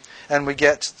Balaam, and we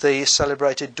get the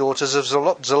celebrated daughters of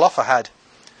Zelophehad,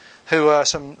 who are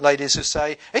some ladies who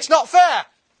say, it's not fair!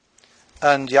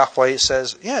 And Yahweh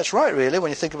says, yeah, it's right really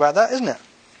when you think about that, isn't it?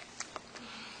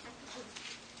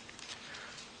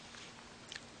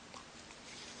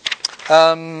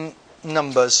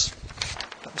 Numbers.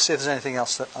 Let me see if there's anything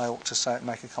else that I ought to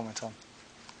make a comment on.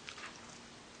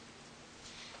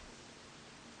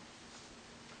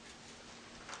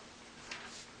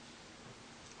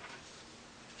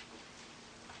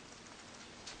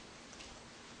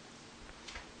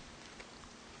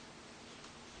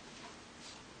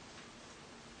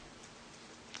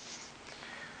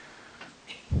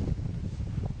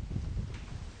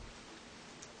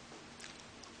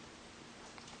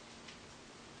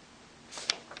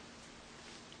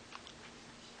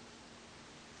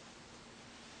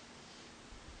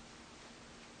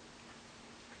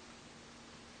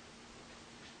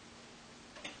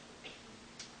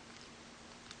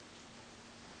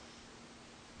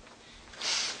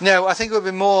 Now, I think it would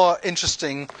be more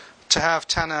interesting to have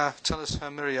Tana tell us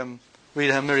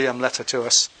read her Miriam letter to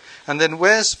us. And then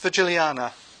where's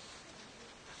Virgiliana?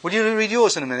 Would you read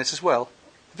yours in a minute as well?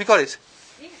 Have you got it?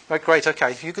 Yeah. Right, great,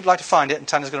 okay. If you could like to find it and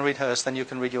Tana's going to read hers, then you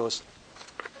can read yours.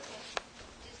 Okay.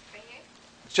 Just right here?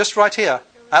 Just right here,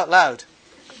 out loud.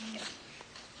 Let me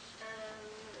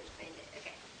find it.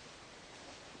 Okay.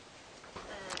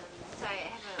 Sorry,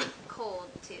 I have a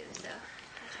cold too, so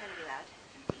I'll try to be loud.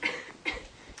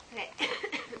 Okay.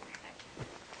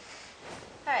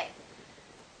 Alright.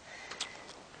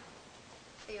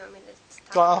 So you want me to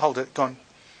stop? Go on, I'll hold it. Go on.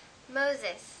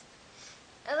 Moses.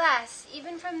 Alas,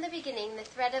 even from the beginning the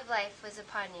thread of life was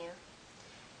upon you.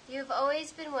 You have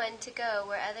always been one to go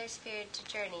where others feared to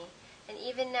journey, and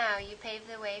even now you pave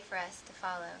the way for us to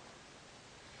follow.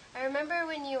 I remember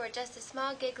when you were just a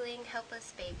small, giggling,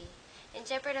 helpless baby, in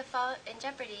jeopardy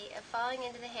of falling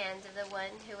into the hands of the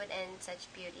one who would end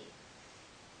such beauty.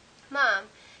 Mom,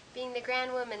 being the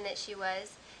grand woman that she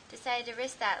was, decided to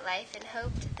risk that life and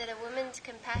hoped that a woman's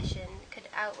compassion could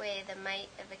outweigh the might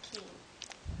of a king.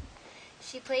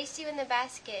 She placed you in the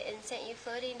basket and sent you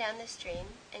floating down the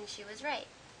stream, and she was right.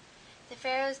 The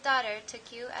Pharaoh's daughter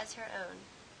took you as her own.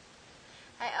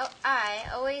 I,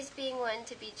 always being one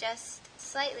to be just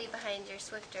slightly behind your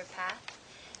swifter path,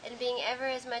 and being ever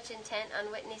as much intent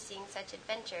on witnessing such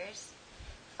adventures,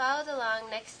 followed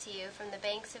along next to you from the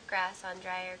banks of grass on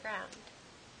drier ground.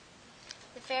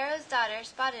 The Pharaoh's daughter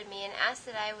spotted me and asked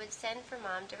that I would send for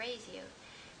Mom to raise you.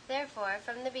 Therefore,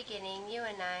 from the beginning, you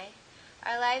and I,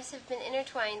 our lives have been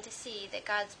intertwined to see that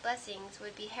God's blessings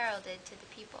would be heralded to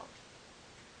the people.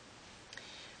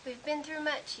 We've been through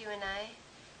much, you and I,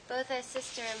 both as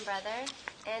sister and brother,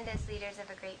 and as leaders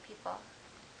of a great people.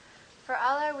 For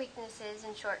all our weaknesses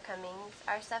and shortcomings,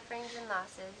 our sufferings and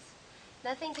losses,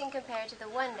 nothing can compare to the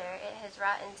wonder it has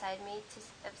wrought inside me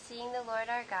of seeing the Lord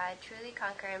our God truly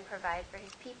conquer and provide for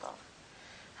his people.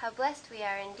 How blessed we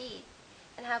are indeed,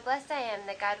 and how blessed I am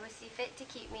that God would see fit to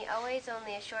keep me always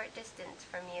only a short distance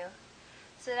from you,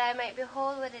 so that I might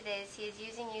behold what it is he is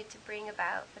using you to bring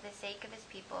about for the sake of his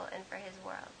people and for his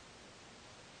world.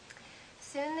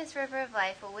 Soon this river of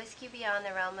life will whisk you beyond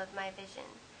the realm of my vision,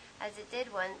 as it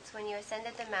did once when you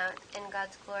ascended the mount and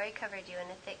God's glory covered you in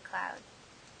a thick cloud.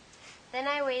 Then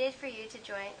I waited for you to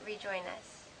rejoin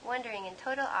us, wondering in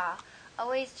total awe,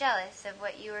 always jealous of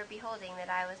what you were beholding that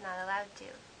I was not allowed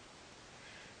to.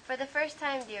 For the first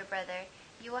time, dear brother,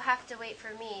 you will have to wait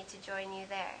for me to join you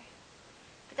there.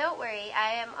 But don't worry,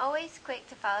 I am always quick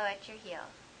to follow at your heel.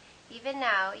 Even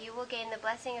now, you will gain the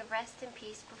blessing of rest and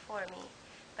peace before me,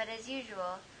 but as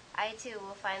usual, I too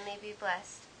will finally be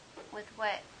blessed with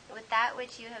that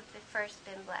which you have first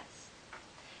been blessed.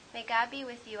 May God be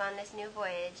with you on this new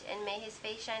voyage, and may his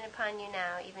face shine upon you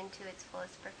now even to its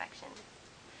fullest perfection.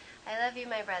 I love you,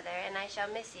 my brother, and I shall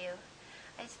miss you.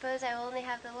 I suppose I will only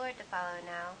have the Lord to follow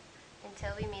now,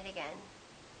 until we meet again.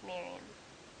 Miriam.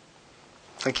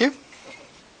 Thank you.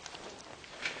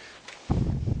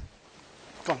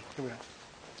 Go on, here we are.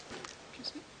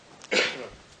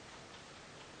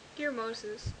 Dear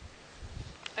Moses,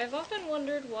 I've often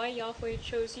wondered why Yahweh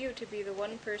chose you to be the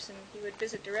one person he would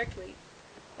visit directly.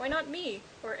 Why not me,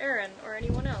 or Aaron, or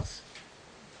anyone else?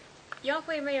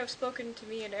 Yahweh may have spoken to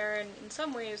me and Aaron in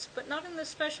some ways, but not in the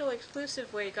special,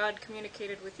 exclusive way God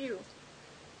communicated with you.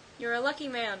 You're a lucky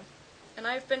man, and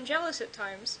I've been jealous at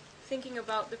times, thinking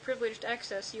about the privileged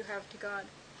access you have to God.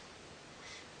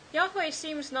 Yahweh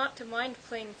seems not to mind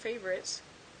playing favorites,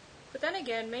 but then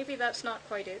again, maybe that's not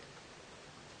quite it.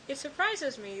 It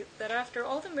surprises me that after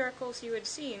all the miracles you had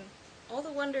seen, all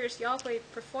the wonders Yahweh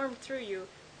performed through you,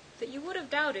 that you would have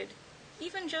doubted,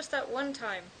 even just that one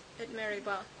time, at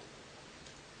Meribah.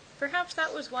 Perhaps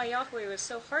that was why Yahweh was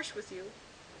so harsh with you.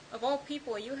 Of all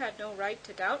people, you had no right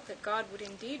to doubt that God would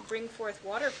indeed bring forth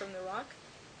water from the rock.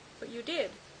 But you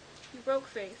did. You broke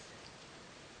faith.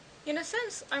 In a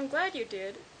sense, I'm glad you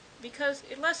did, because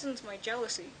it lessens my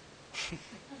jealousy.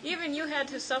 Even you had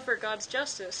to suffer God's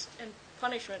justice and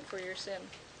punishment for your sin,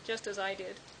 just as I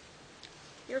did.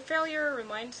 Your failure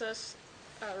reminds us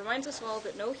all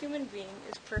that no human being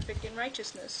is perfect in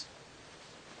righteousness.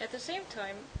 At the same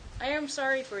time, I am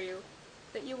sorry for you,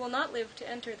 that you will not live to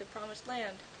enter the promised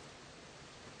land.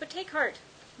 But take heart,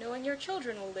 knowing your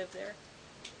children will live there.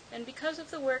 And because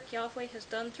of the work Yahweh has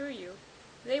done through you,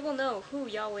 they will know who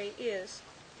Yahweh is.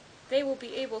 They will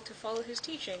be able to follow his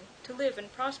teaching, to live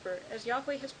and prosper, as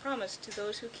Yahweh has promised to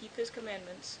those who keep his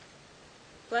commandments.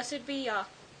 Blessed be Yah,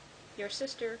 your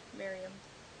sister Miriam.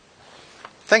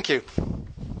 Thank you.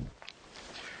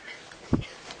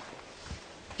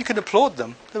 You can applaud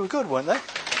them. They were good, weren't they?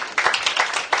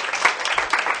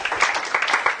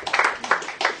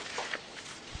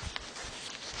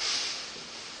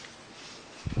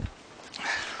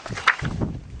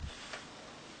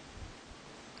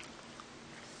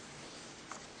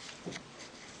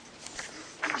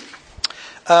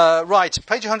 Right,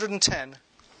 page 110.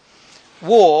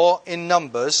 War in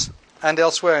Numbers and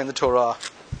elsewhere in the Torah.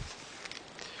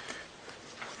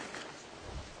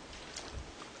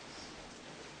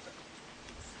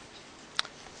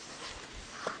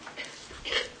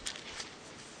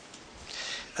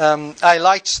 I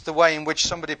liked the way in which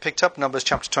somebody picked up Numbers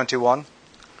chapter 21.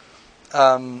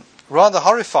 Rather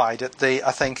horrified at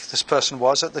I think this person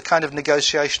was, at the kind of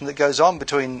negotiation that goes on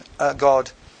between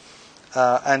God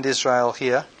and Israel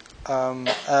here.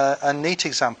 A neat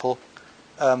example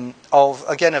of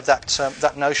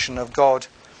that notion of God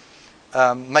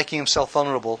making himself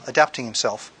vulnerable, adapting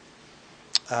himself.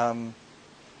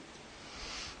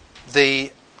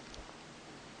 The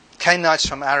Canaanites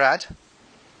from Arad.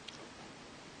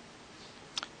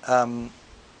 I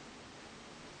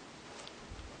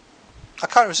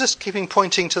can't resist keeping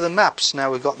pointing to the maps.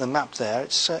 Now we've got the map there.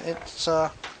 It's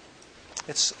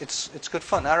good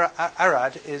fun.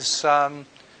 Arad is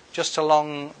just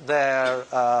along there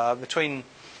between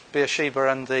Beersheba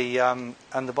and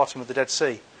the bottom of the Dead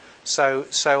Sea. So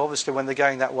obviously when they're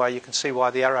going that way, you can see why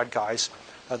the Arad guys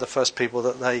are the first people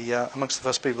that they amongst the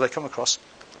first people they come across.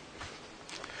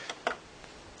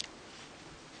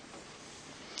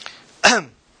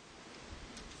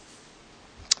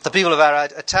 The people of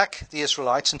Arad attack the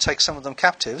Israelites and take some of them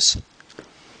captives.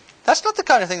 That's not the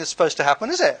kind of thing that's supposed to happen,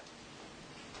 is it?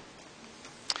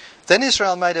 Then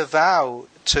Israel made a vow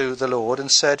to the Lord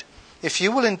and said, "If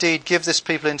you will indeed give this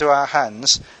people into our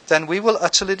hands, then we will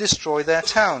utterly destroy their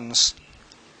towns."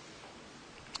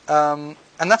 And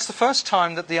that's the first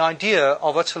time that the idea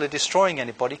of utterly destroying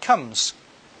anybody comes.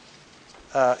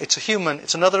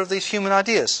 It's another of these human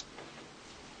ideas.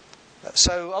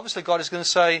 So obviously God is going to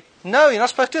say, no, you're not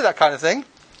supposed to do that kind of thing.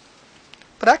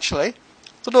 But actually,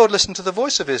 the Lord listened to the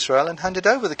voice of Israel and handed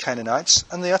over the Canaanites,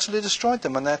 and they utterly destroyed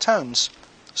them and their towns.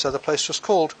 So the place was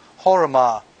called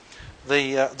Hormah.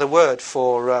 The word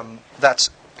for that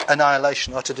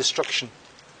annihilation, utter destruction,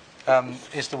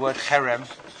 is the word Herem.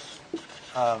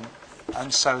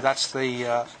 And so that's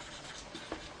the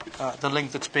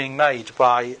link that's being made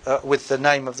with the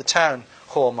name of the town,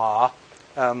 Hormah.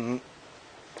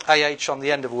 AH on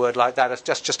the end of a word like that is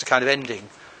just a kind of ending.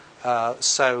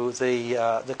 So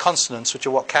the consonants, which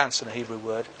are what counts in a Hebrew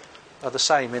word, are the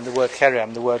same in the word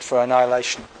Kerem, the word for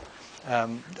annihilation,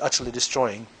 utterly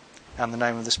destroying, and the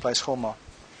name of this place, Hormah.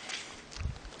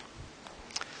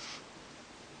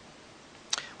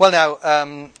 Well, now,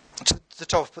 to the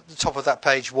top of that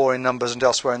page, war in Numbers and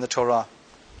elsewhere in the Torah.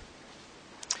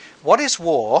 What is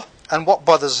war, and what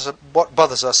bothers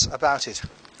us about it?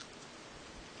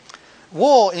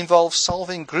 War involves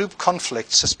solving group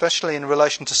conflicts, especially in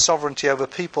relation to sovereignty over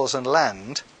peoples and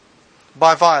land,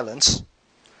 by violence,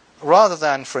 rather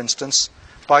than, for instance,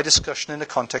 by discussion in the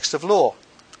context of law.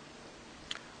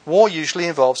 War usually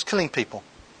involves killing people.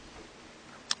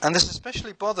 And this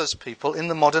especially bothers people in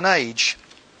the modern age,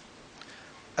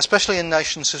 especially in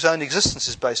nations whose own existence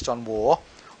is based on war,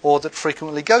 or that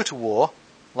frequently go to war,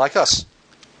 like us.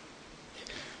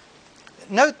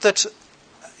 Note that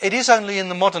it is only in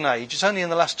the modern age, it's only in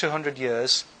the last 200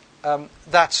 years,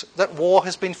 that war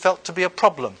has been felt to be a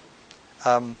problem.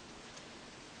 In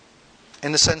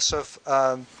the sense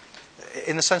that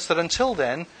until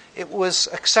then, it was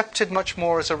accepted much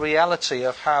more as a reality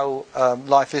of how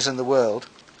life is in the world,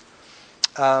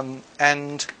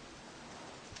 and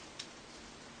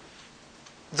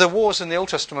the wars in the Old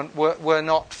Testament were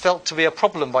not felt to be a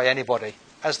problem by anybody,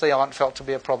 as they aren't felt to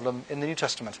be a problem in the New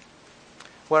Testament.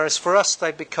 Whereas for us,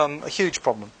 they've become a huge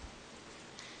problem.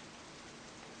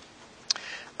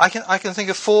 I can think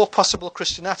of 4 possible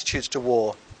Christian attitudes to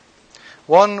war.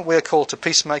 1, we are called to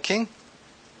peacemaking,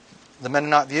 the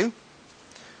Mennonite view.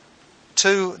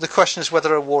 2, the question is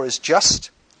whether a war is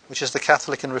just, which is the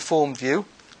Catholic and Reformed view.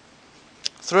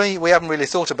 3, we haven't really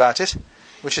thought about it,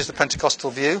 which is the Pentecostal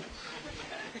view.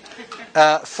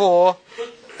 4,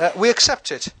 we accept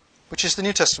it, which is the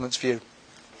New Testament's view.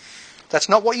 That's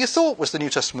not what you thought was the New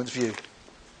Testament's view.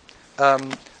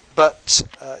 But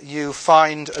you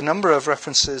find a number of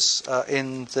references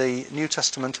in the New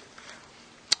Testament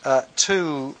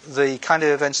to the kind of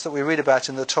events that we read about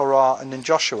in the Torah and in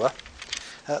Joshua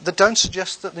that don't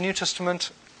suggest that the New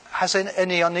Testament has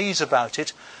any unease about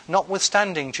it,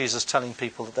 notwithstanding Jesus telling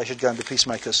people that they should go and be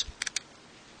peacemakers.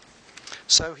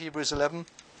 So, Hebrews 11.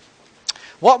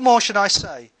 What more should I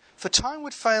say? For time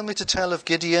would fail me to tell of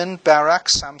Gideon, Barak,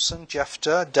 Samson,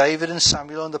 Jephthah, David and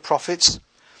Samuel and the prophets,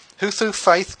 who through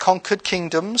faith conquered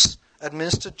kingdoms,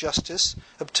 administered justice,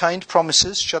 obtained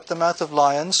promises, shut the mouth of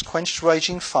lions, quenched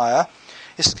raging fire,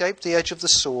 escaped the edge of the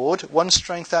sword, won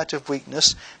strength out of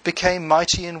weakness, became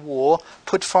mighty in war,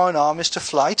 put foreign armies to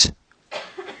flight.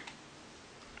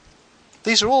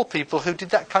 These are all people who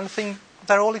did that kind of thing.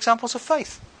 They're all examples of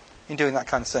faith in doing that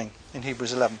kind of thing in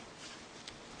Hebrews 11.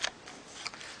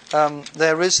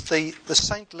 There is the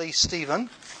saintly Stephen,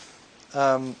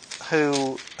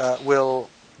 who will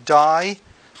die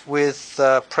with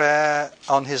prayer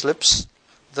on his lips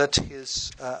that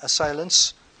his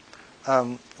assailants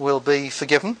will be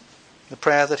forgiven, the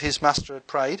prayer that his master had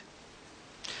prayed,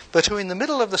 but who in the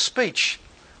middle of the speech,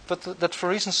 but that for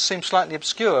reasons that seem slightly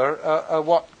obscure, are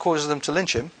what causes them to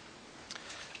lynch him,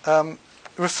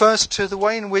 refers to the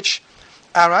way in which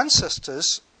our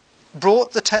ancestors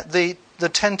brought the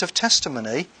tent of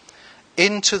testimony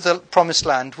into the promised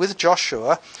land with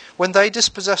Joshua when they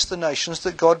dispossessed the nations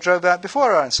that God drove out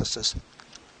before our ancestors.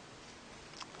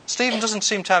 Stephen doesn't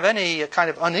seem to have any kind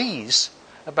of unease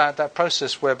about that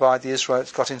process whereby the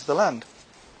Israelites got into the land.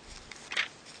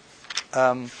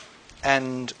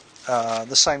 And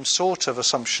the same sort of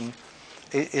assumption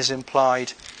is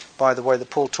implied by the way that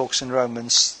Paul talks in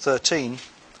Romans 13,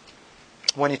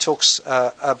 when he talks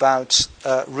about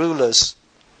rulers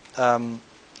as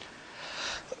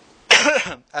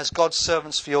God's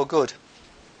servants for your good.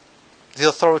 The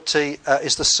authority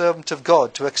is the servant of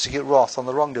God to execute wrath on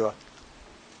the wrongdoer.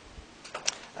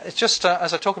 It's just,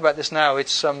 as I talk about this now,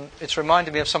 it's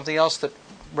reminding me of something else that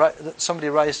somebody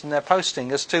raised in their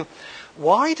posting as to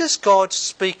why does God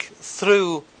speak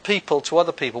through people to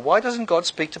other people? Why doesn't God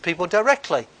speak to people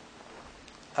directly?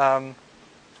 I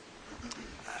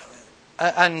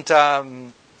don't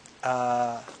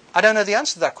know the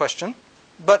answer to that question,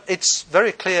 but it's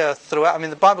very clear throughout. I mean,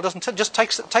 the Bible doesn't just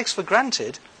takes for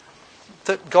granted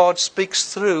that God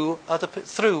speaks through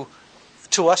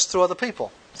to us through other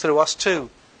people, through us to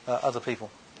other people.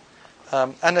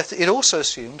 And it also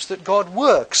assumes that God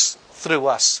works through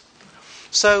us.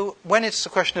 So when it's a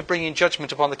question of bringing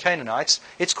judgment upon the Canaanites,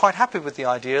 it's quite happy with the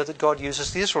idea that God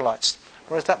uses the Israelites,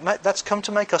 whereas that's come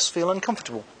to make us feel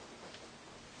uncomfortable.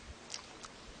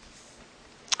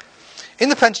 In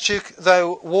the Pentateuch,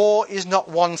 though, war is not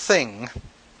one thing,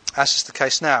 as is the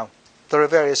case now. There are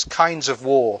various kinds of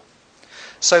war.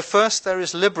 So first there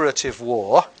is liberative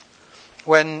war,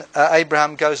 when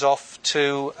Abraham goes off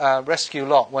to rescue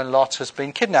Lot when Lot has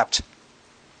been kidnapped.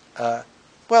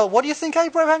 Well, what do you think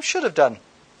Abraham should have done?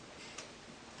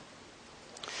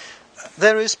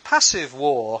 There is passive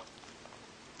war,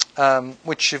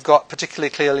 which you've got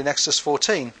particularly clearly in Exodus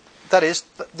 14. That is,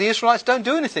 the Israelites don't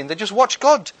do anything. They just watch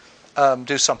God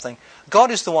do something.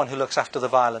 God is the one who looks after the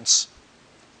violence.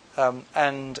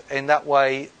 And in that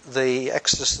way, the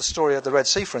Exodus, the story of the Red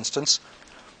Sea, for instance,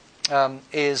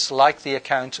 is like the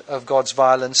account of God's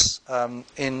violence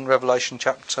in Revelation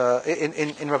chapter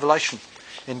in Revelation,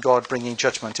 in God bringing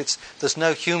judgment. There's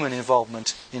no human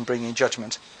involvement in bringing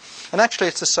judgment, and actually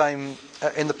it's the same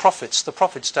in the prophets. The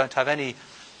prophets don't have any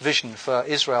vision for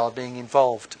Israel being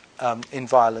involved in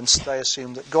violence. They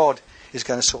assume that God is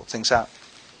going to sort things out.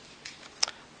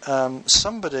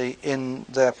 Somebody in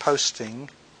their posting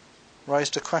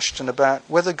raised a question about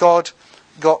whether God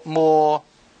got more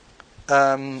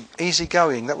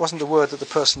easygoing. That wasn't the word that the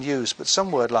person used, but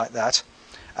some word like that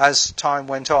as time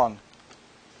went on.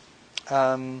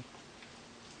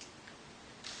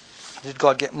 Did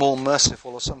God get more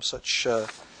merciful, or some such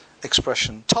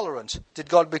expression? Tolerant. Did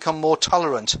God become more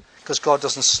tolerant because God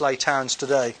doesn't slay towns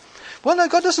today? Well, no,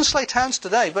 God doesn't slay towns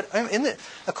today, but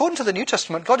according to the New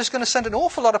Testament, God is going to send an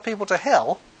awful lot of people to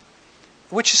hell,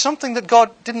 which is something that God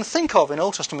didn't think of in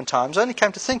Old Testament times, only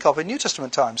came to think of in New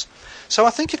Testament times. So I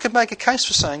think you could make a case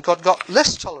for saying God got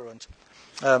less tolerant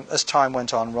as time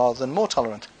went on, rather than more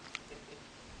tolerant.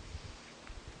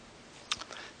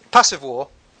 Passive war.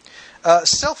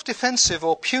 Self-defensive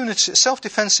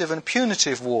and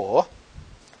punitive war,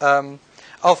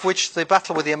 of which the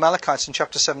battle with the Amalekites in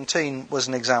chapter 17 was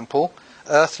an example.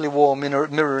 Earthly war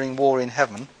mirroring war in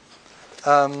heaven.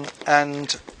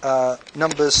 And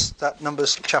Numbers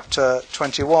chapter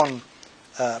 21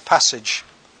 passage,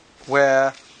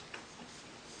 where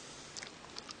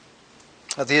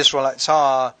the Israelites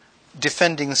are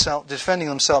defending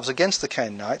themselves against the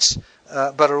Canaanites,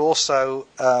 but are also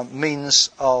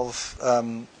means of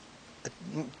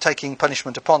taking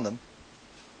punishment upon them.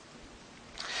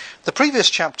 The previous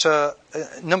chapter,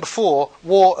 number 4,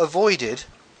 war avoided.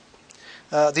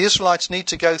 The Israelites need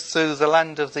to go through the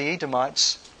land of the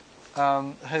Edomites,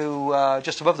 who are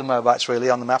just above the Moabites, really,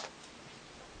 on the map,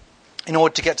 in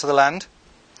order to get to the land.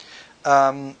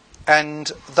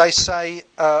 And they say,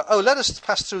 let us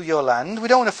pass through your land. We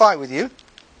don't want to fight with you.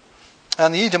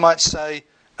 And the Edomites say,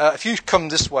 if you come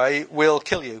this way, we'll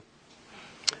kill you.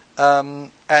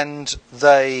 And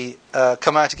they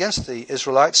come out against the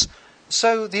Israelites.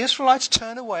 So the Israelites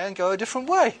turn away and go a different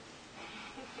way.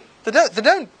 They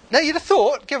don't. Now you'd have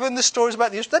thought, given the stories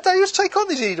about the Israelites, that they would take on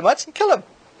these Edomites and kill them.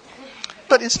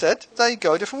 But instead, they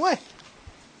go a different way.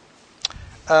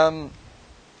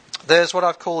 There's what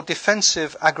I've called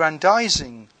defensive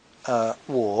aggrandizing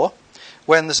war,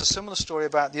 when there's a similar story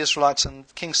about the Israelites and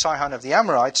King Sihon of the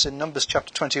Amorites in Numbers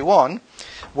chapter 21,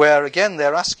 where again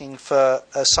they're asking for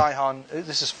Sihon.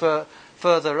 This is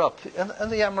further up, and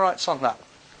the Amorites on that.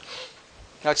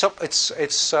 Now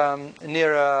it's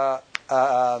nearer.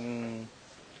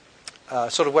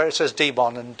 Sort of where it says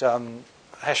Dibon and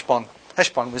Heshbon.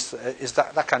 Heshbon is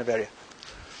that kind of area.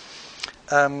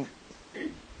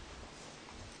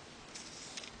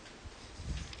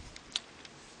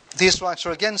 The Israelites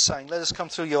are again saying, let us come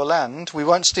through your land, we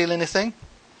won't steal anything.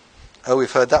 Oh,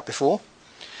 we've heard that before.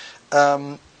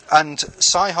 And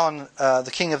Sihon,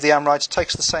 the king of the Amorites,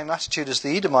 takes the same attitude as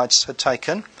the Edomites had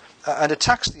taken and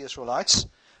attacks the Israelites.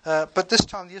 But this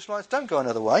time the Israelites don't go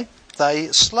another way.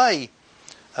 They slaughter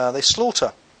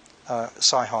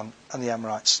Sihon and the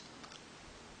Amorites.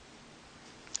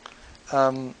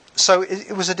 So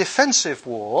it was a defensive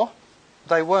war.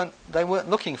 They weren't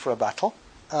looking for a battle,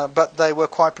 but they were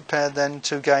quite prepared then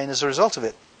to gain as a result of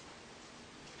it.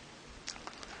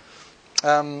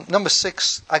 Number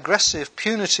 6, aggressive,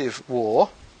 punitive war.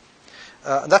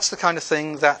 That's the kind of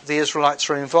thing that the Israelites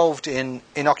are involved in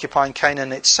occupying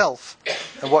Canaan itself,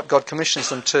 and what God commissions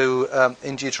them to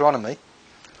in Deuteronomy.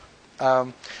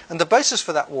 And the basis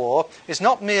for that war is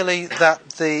not merely that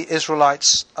the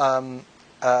Israelites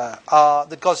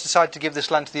that God's decided to give this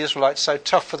land to the Israelites, so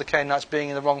tough for the Canaanites being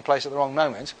in the wrong place at the wrong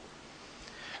moment.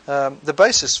 The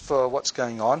basis for what's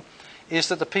going on is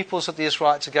that the peoples that the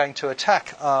Israelites are going to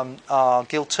attack are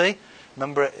guilty.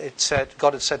 Remember,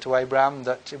 God had said to Abraham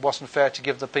that it wasn't fair to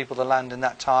give the people the land in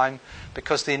that time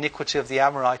because the iniquity of the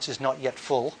Amorites is not yet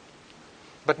full.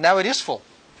 But now it is full.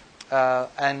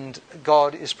 And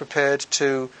God is prepared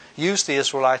to use the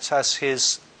Israelites as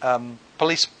his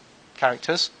police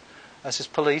characters, as his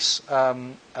police,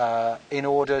 in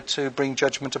order to bring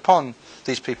judgment upon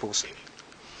these peoples.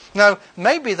 Now,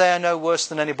 maybe they are no worse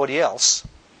than anybody else.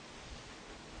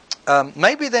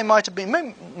 Maybe they might have been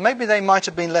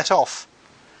let off,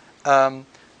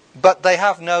 but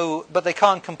they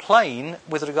can't complain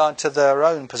with regard to their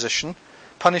own position.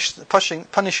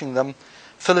 Punishing them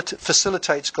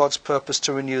facilitates God's purpose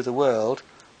to renew the world,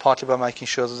 partly by making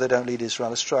sure that they don't lead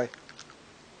Israel astray.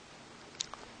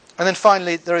 And then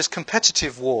finally, there is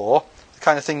competitive war, the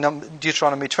kind of thing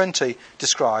Deuteronomy 20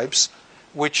 describes,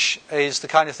 which is the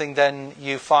kind of thing then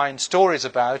you find stories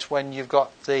about when you've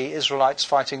got the Israelites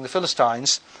fighting the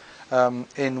Philistines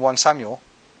in 1 Samuel.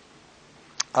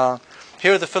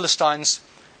 Here are the Philistines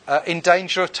in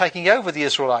danger of taking over the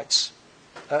Israelites.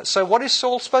 So what is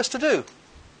Saul supposed to do?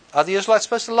 Are the Israelites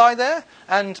supposed to lie there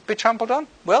and be trampled on?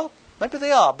 Well, maybe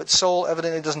they are, but Saul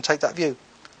evidently doesn't take that view.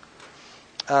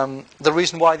 The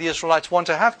reason why the Israelites want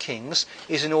to have kings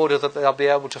is in order that they'll be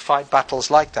able to fight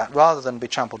battles like that rather than be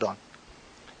trampled on.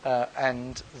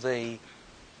 And the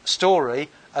story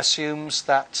assumes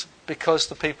that because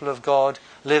the people of God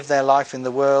live their life in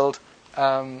the world,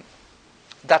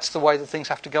 that's the way that things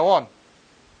have to go on.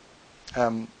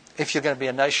 If you're going to be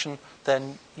a nation,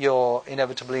 then you're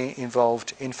inevitably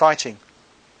involved in fighting.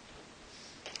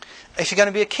 If you're going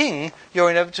to be a king,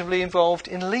 you're inevitably involved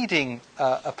in leading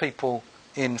a people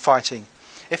in fighting.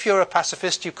 If you're a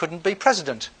pacifist, you couldn't be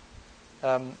president.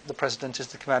 The president is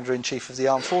the commander-in-chief of the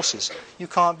armed forces. You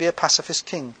can't be a pacifist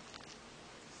king.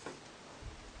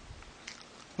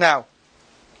 Now,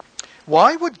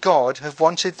 why would God have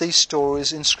wanted these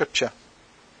stories in Scripture?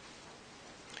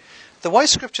 The way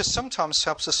Scripture sometimes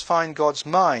helps us find God's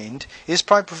mind is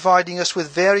by providing us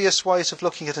with various ways of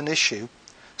looking at an issue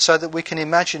so that we can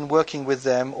imagine working with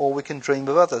them or we can dream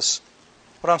of others.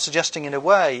 What I'm suggesting in a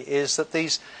way is that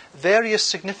these various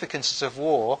significances of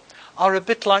war are a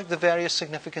bit like the various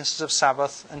significances of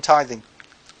Sabbath and tithing.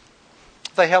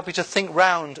 They help you to think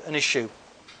round an issue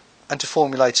and to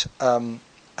formulate a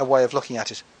way of looking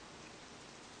at it.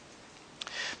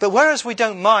 But whereas we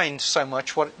don't mind so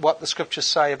much what the Scriptures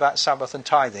say about Sabbath and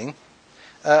tithing,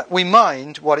 we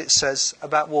mind what it says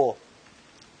about war.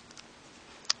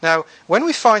 Now, when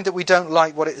we find that we don't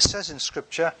like what it says in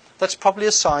Scripture, that's probably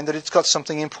a sign that it's got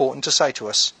something important to say to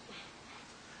us.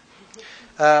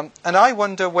 And I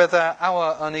wonder whether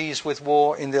our unease with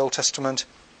war in the Old Testament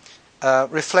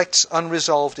reflects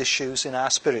unresolved issues in our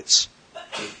spirits.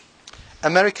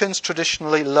 Americans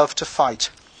traditionally love to fight.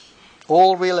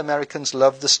 All real Americans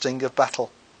love the sting of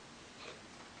battle.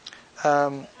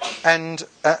 And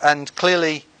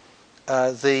clearly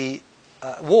the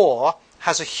war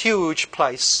has a huge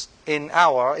place in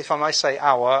our, if I may say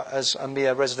our, as a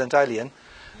mere resident alien,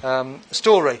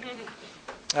 story.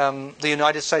 The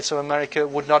United States of America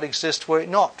would not exist were it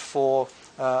not for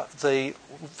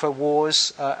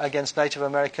wars against Native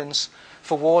Americans,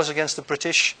 for wars against the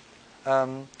British,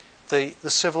 the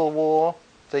Civil War,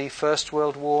 the First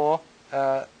World War,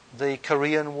 the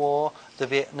Korean War, the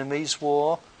Vietnamese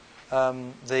War,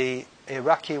 the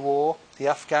Iraqi War, the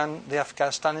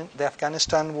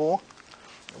Afghanistan War.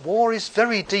 War is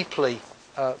very deeply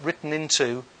written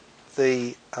into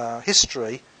the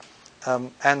history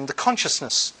and the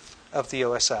consciousness of the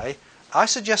USA. I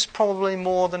suggest probably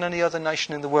more than any other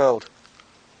nation in the world.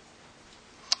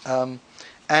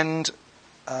 And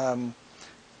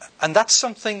that's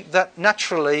something that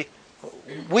naturally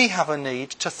we have a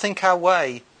need to think our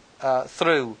way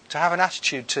through, to have an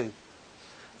attitude to.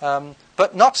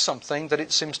 But not something that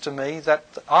it seems to me that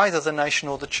either the nation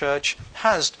or the church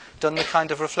has done the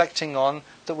kind of reflecting on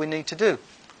that we need to do.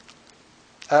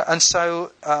 And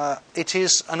so it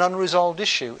is an unresolved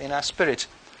issue in our spirit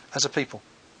as a people.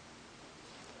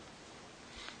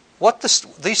 What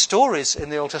these stories in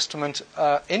the Old Testament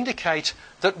indicate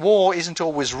that war isn't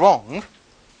always wrong.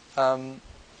 There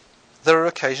are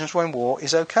occasions when war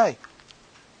is okay.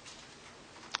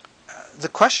 The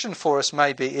question for us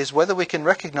maybe is whether we can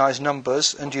recognise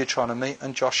Numbers and Deuteronomy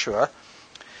and Joshua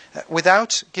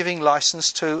without giving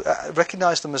license to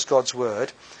recognise them as God's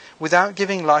word, without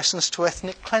giving license to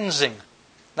ethnic cleansing.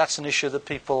 That's an issue that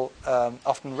people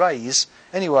often raise.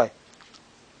 Anyway,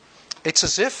 it's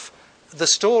as if the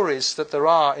stories that there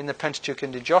are in the Pentateuch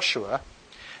and in Joshua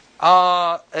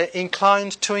are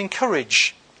inclined to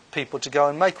encourage people to go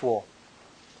and make war.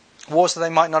 Wars that they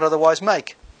might not otherwise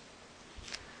make.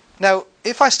 Now,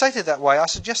 if I state it that way, I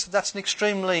suggest that that's an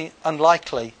extremely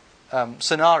unlikely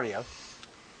scenario.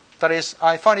 That is,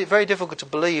 I find it very difficult to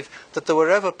believe that there were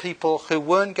ever people who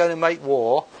weren't going to make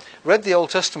war, read the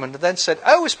Old Testament and then said,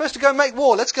 oh, we're supposed to go and make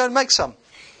war, let's go and make some.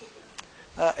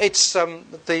 It's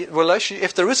the relation.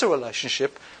 If there is a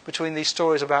relationship between these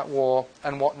stories about war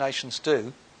and what nations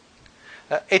do,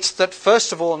 it's that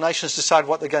first of all nations decide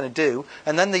what they're going to do,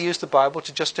 and then they use the Bible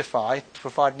to justify, to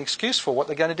provide an excuse for what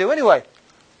they're going to do anyway.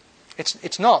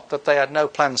 It's not that they had no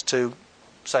plans to,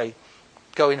 say,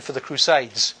 go in for the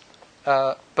Crusades,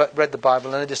 but read the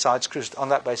Bible and they on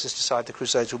that basis decide the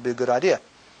Crusades would be a good idea.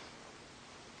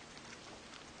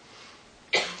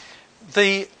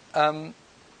 The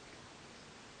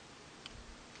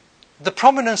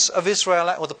prominence of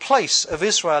Israel, or the place of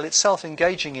Israel itself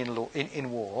engaging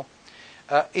in war,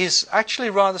 is actually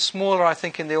rather smaller, I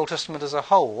think, in the Old Testament as a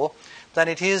whole than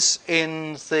it is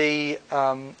in the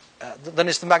than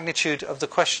is the magnitude of the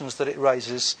questions that it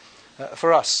raises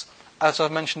for us. As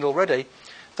I've mentioned already,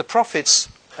 the prophets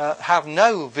have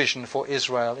no vision for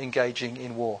Israel engaging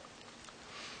in war.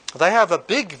 They have a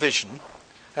big vision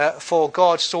for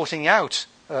God sorting out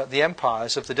the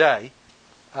empires of the day,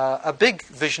 a big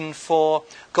vision for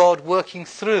God working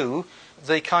through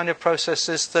the kind of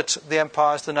processes that the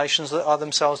empires, the nations that are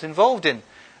themselves involved in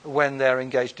when they're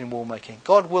engaged in war making.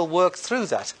 God will work through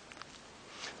that.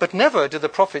 But never do the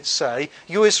prophets say,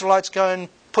 you Israelites go and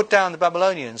put down the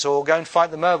Babylonians or go and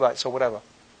fight the Moabites or whatever.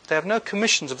 They have no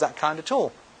commissions of that kind at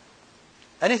all.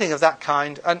 Anything of that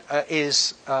kind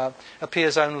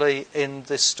appears only in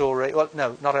this story. Well,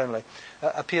 no, not only.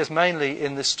 Appears mainly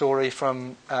in this story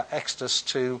from Exodus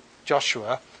to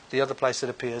Joshua. The other place it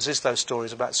appears is those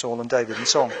stories about Saul and David and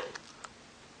so on.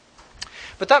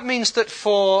 But that means that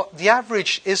for the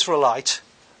average Israelite,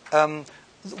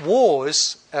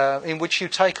 wars in which you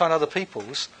take on other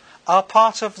peoples are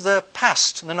part of the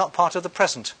past, and they're not part of the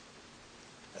present.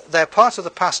 They're part of the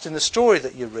past in the story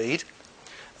that you read.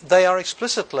 They are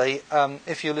explicitly,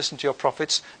 if you listen to your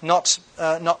prophets, not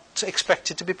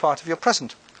expected to be part of your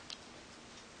present.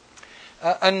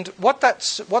 And what that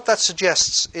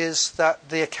suggests is that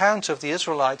the account of the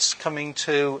Israelites coming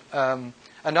to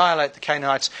annihilate the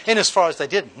Canaanites, in as far as they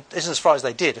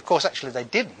did. Of course, actually they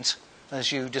didn't,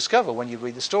 as you discover when you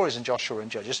read the stories in Joshua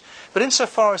and Judges. But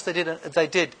insofar as they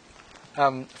did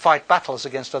fight battles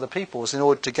against other peoples in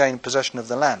order to gain possession of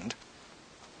the land.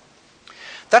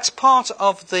 That's part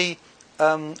of the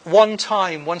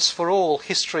one-time, once-for-all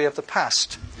history of the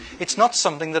past. It's not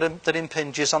something that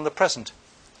impinges on the present.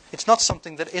 It's not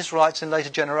something that Israelites in later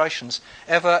generations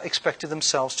ever expected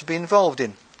themselves to be involved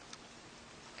in.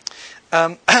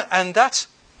 And that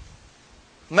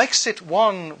makes it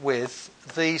one with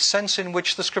the sense in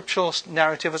which the scriptural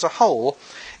narrative as a whole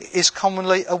is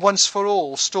commonly a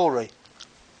once-for-all story.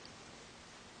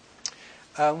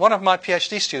 One of my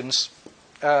PhD students,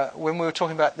 when we were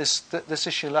talking about this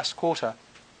issue last quarter,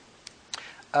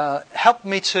 helped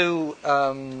me to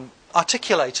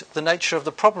articulate the nature of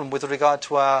the problem with regard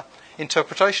to our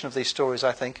interpretation of these stories,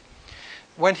 I think,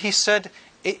 when he said,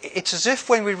 it's as if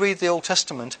when we read the Old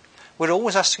Testament, we're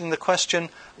always asking the question,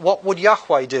 what would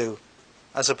Yahweh do,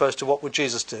 as opposed to what would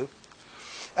Jesus do?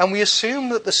 And we assume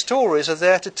that the stories are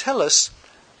there to tell us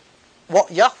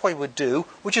what Yahweh would do,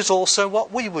 which is also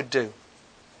what we would do.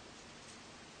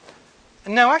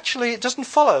 Now, actually, it doesn't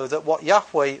follow that what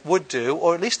Yahweh would do,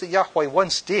 or at least that Yahweh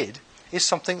once did, is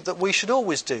something that we should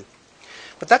always do.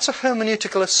 But that's a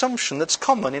hermeneutical assumption that's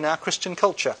common in our Christian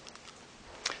culture.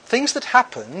 Things that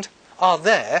happened are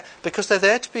there because they're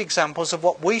there to be examples of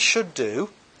what we should do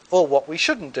or what we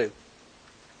shouldn't do.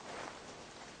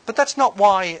 But that's not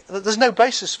why, there's no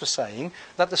basis for saying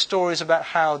that the stories about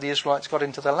how the Israelites got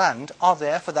into the land are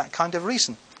there for that kind of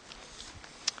reason.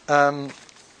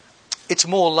 It's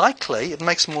more likely, it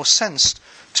makes more sense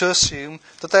to assume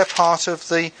that they're part of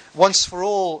the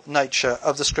once-for-all nature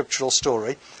of the scriptural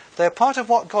story, They're part of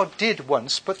what God did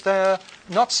once, but they're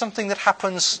not something that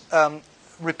happens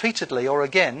repeatedly or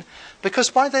again, because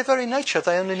by their very nature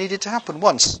they only needed to happen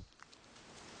once.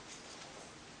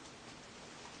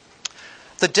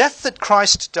 The death that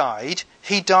Christ died,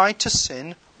 he died to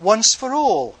sin once for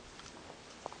all.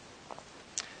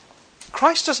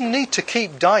 Christ doesn't need to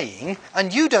keep dying,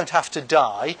 and you don't have to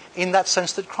die in that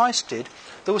sense that Christ did.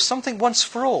 There was something once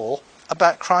for all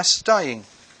about Christ's dying.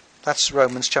 That's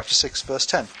Romans chapter 6, verse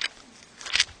 10.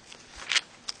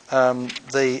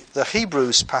 The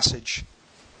Hebrews passage.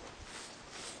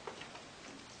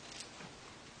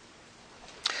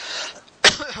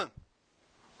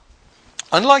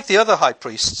 Unlike the other high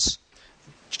priests,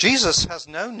 Jesus has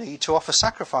no need to offer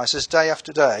sacrifices day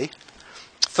after day,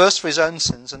 first for his own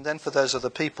sins and then for those of the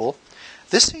people.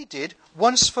 This he did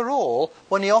once for all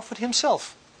when he offered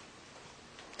himself.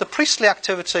 The priestly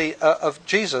activity of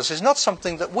Jesus is not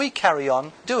something that we carry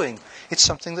on doing. It's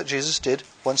something that Jesus did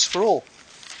once for all.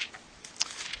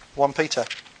 1 Peter.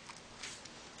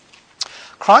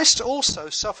 Christ also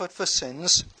suffered for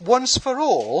sins once for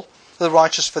all, the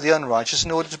righteous for the unrighteous, in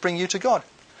order to bring you to God.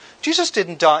 Jesus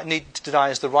didn't need to die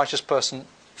as the righteous person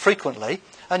frequently,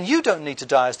 and you don't need to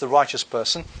die as the righteous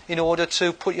person in order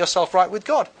to put yourself right with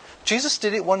God. Jesus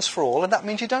did it once for all, and that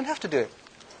means you don't have to do it.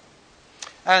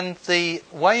 And the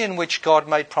way in which God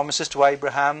made promises to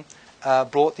Abraham,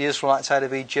 brought the Israelites out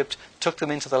of Egypt, took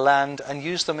them into the land, and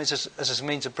used them as a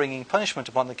means of bringing punishment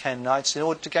upon the Canaanites in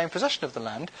order to gain possession of the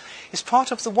land, is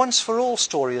part of the once-for-all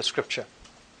story of Scripture.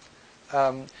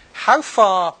 How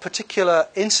far particular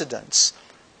incidents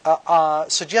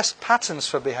suggest patterns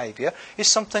for behaviour is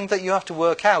something that you have to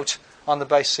work out on the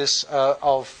basis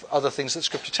of other things that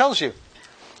Scripture tells you.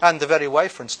 And the very way,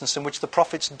 for instance, in which the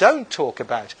prophets don't talk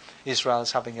about Israel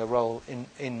as having a role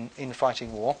in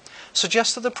fighting war,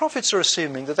 suggests that the prophets are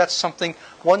assuming that that's something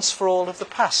once for all of the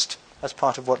past as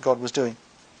part of what God was doing.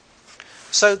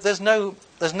 So there's no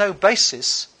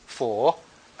basis for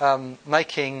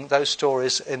making those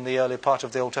stories in the early part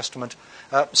of the Old Testament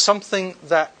something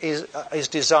that is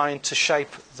designed to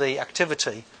shape the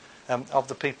activity of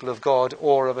the people of God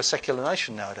or of a secular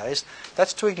nation nowadays.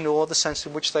 That's to ignore the sense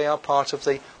in which they are part of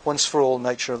the once-for-all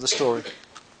nature of the story.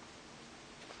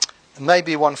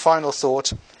 Maybe one final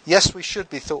thought. Yes, we should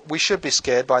be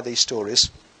scared by these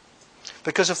stories,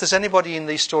 because if there's anybody in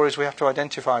these stories we have to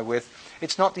identify with,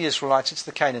 it's not the Israelites, it's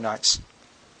the Canaanites.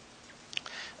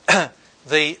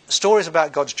 The stories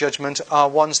about God's judgment are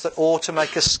ones that ought to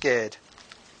make us scared,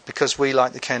 because we,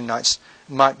 like the Canaanites,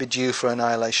 might be due for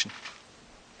annihilation.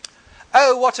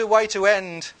 Oh, what a way to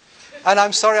end. And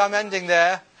I'm sorry I'm ending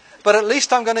there, but at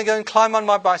least I'm going to go and climb on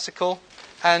my bicycle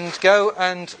and go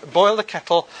and boil the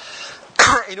kettle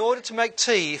in order to make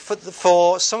tea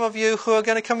for some of you who are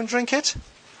going to come and drink it.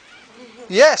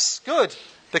 Yes, good,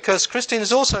 because Christine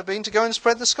has also been to go and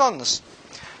spread the scones.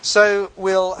 So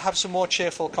we'll have some more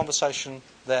cheerful conversation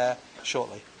there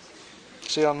shortly.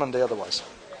 See you on Monday otherwise.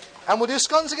 And we'll do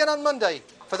scones again on Monday,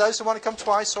 for those who want to come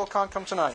twice or can't come tonight.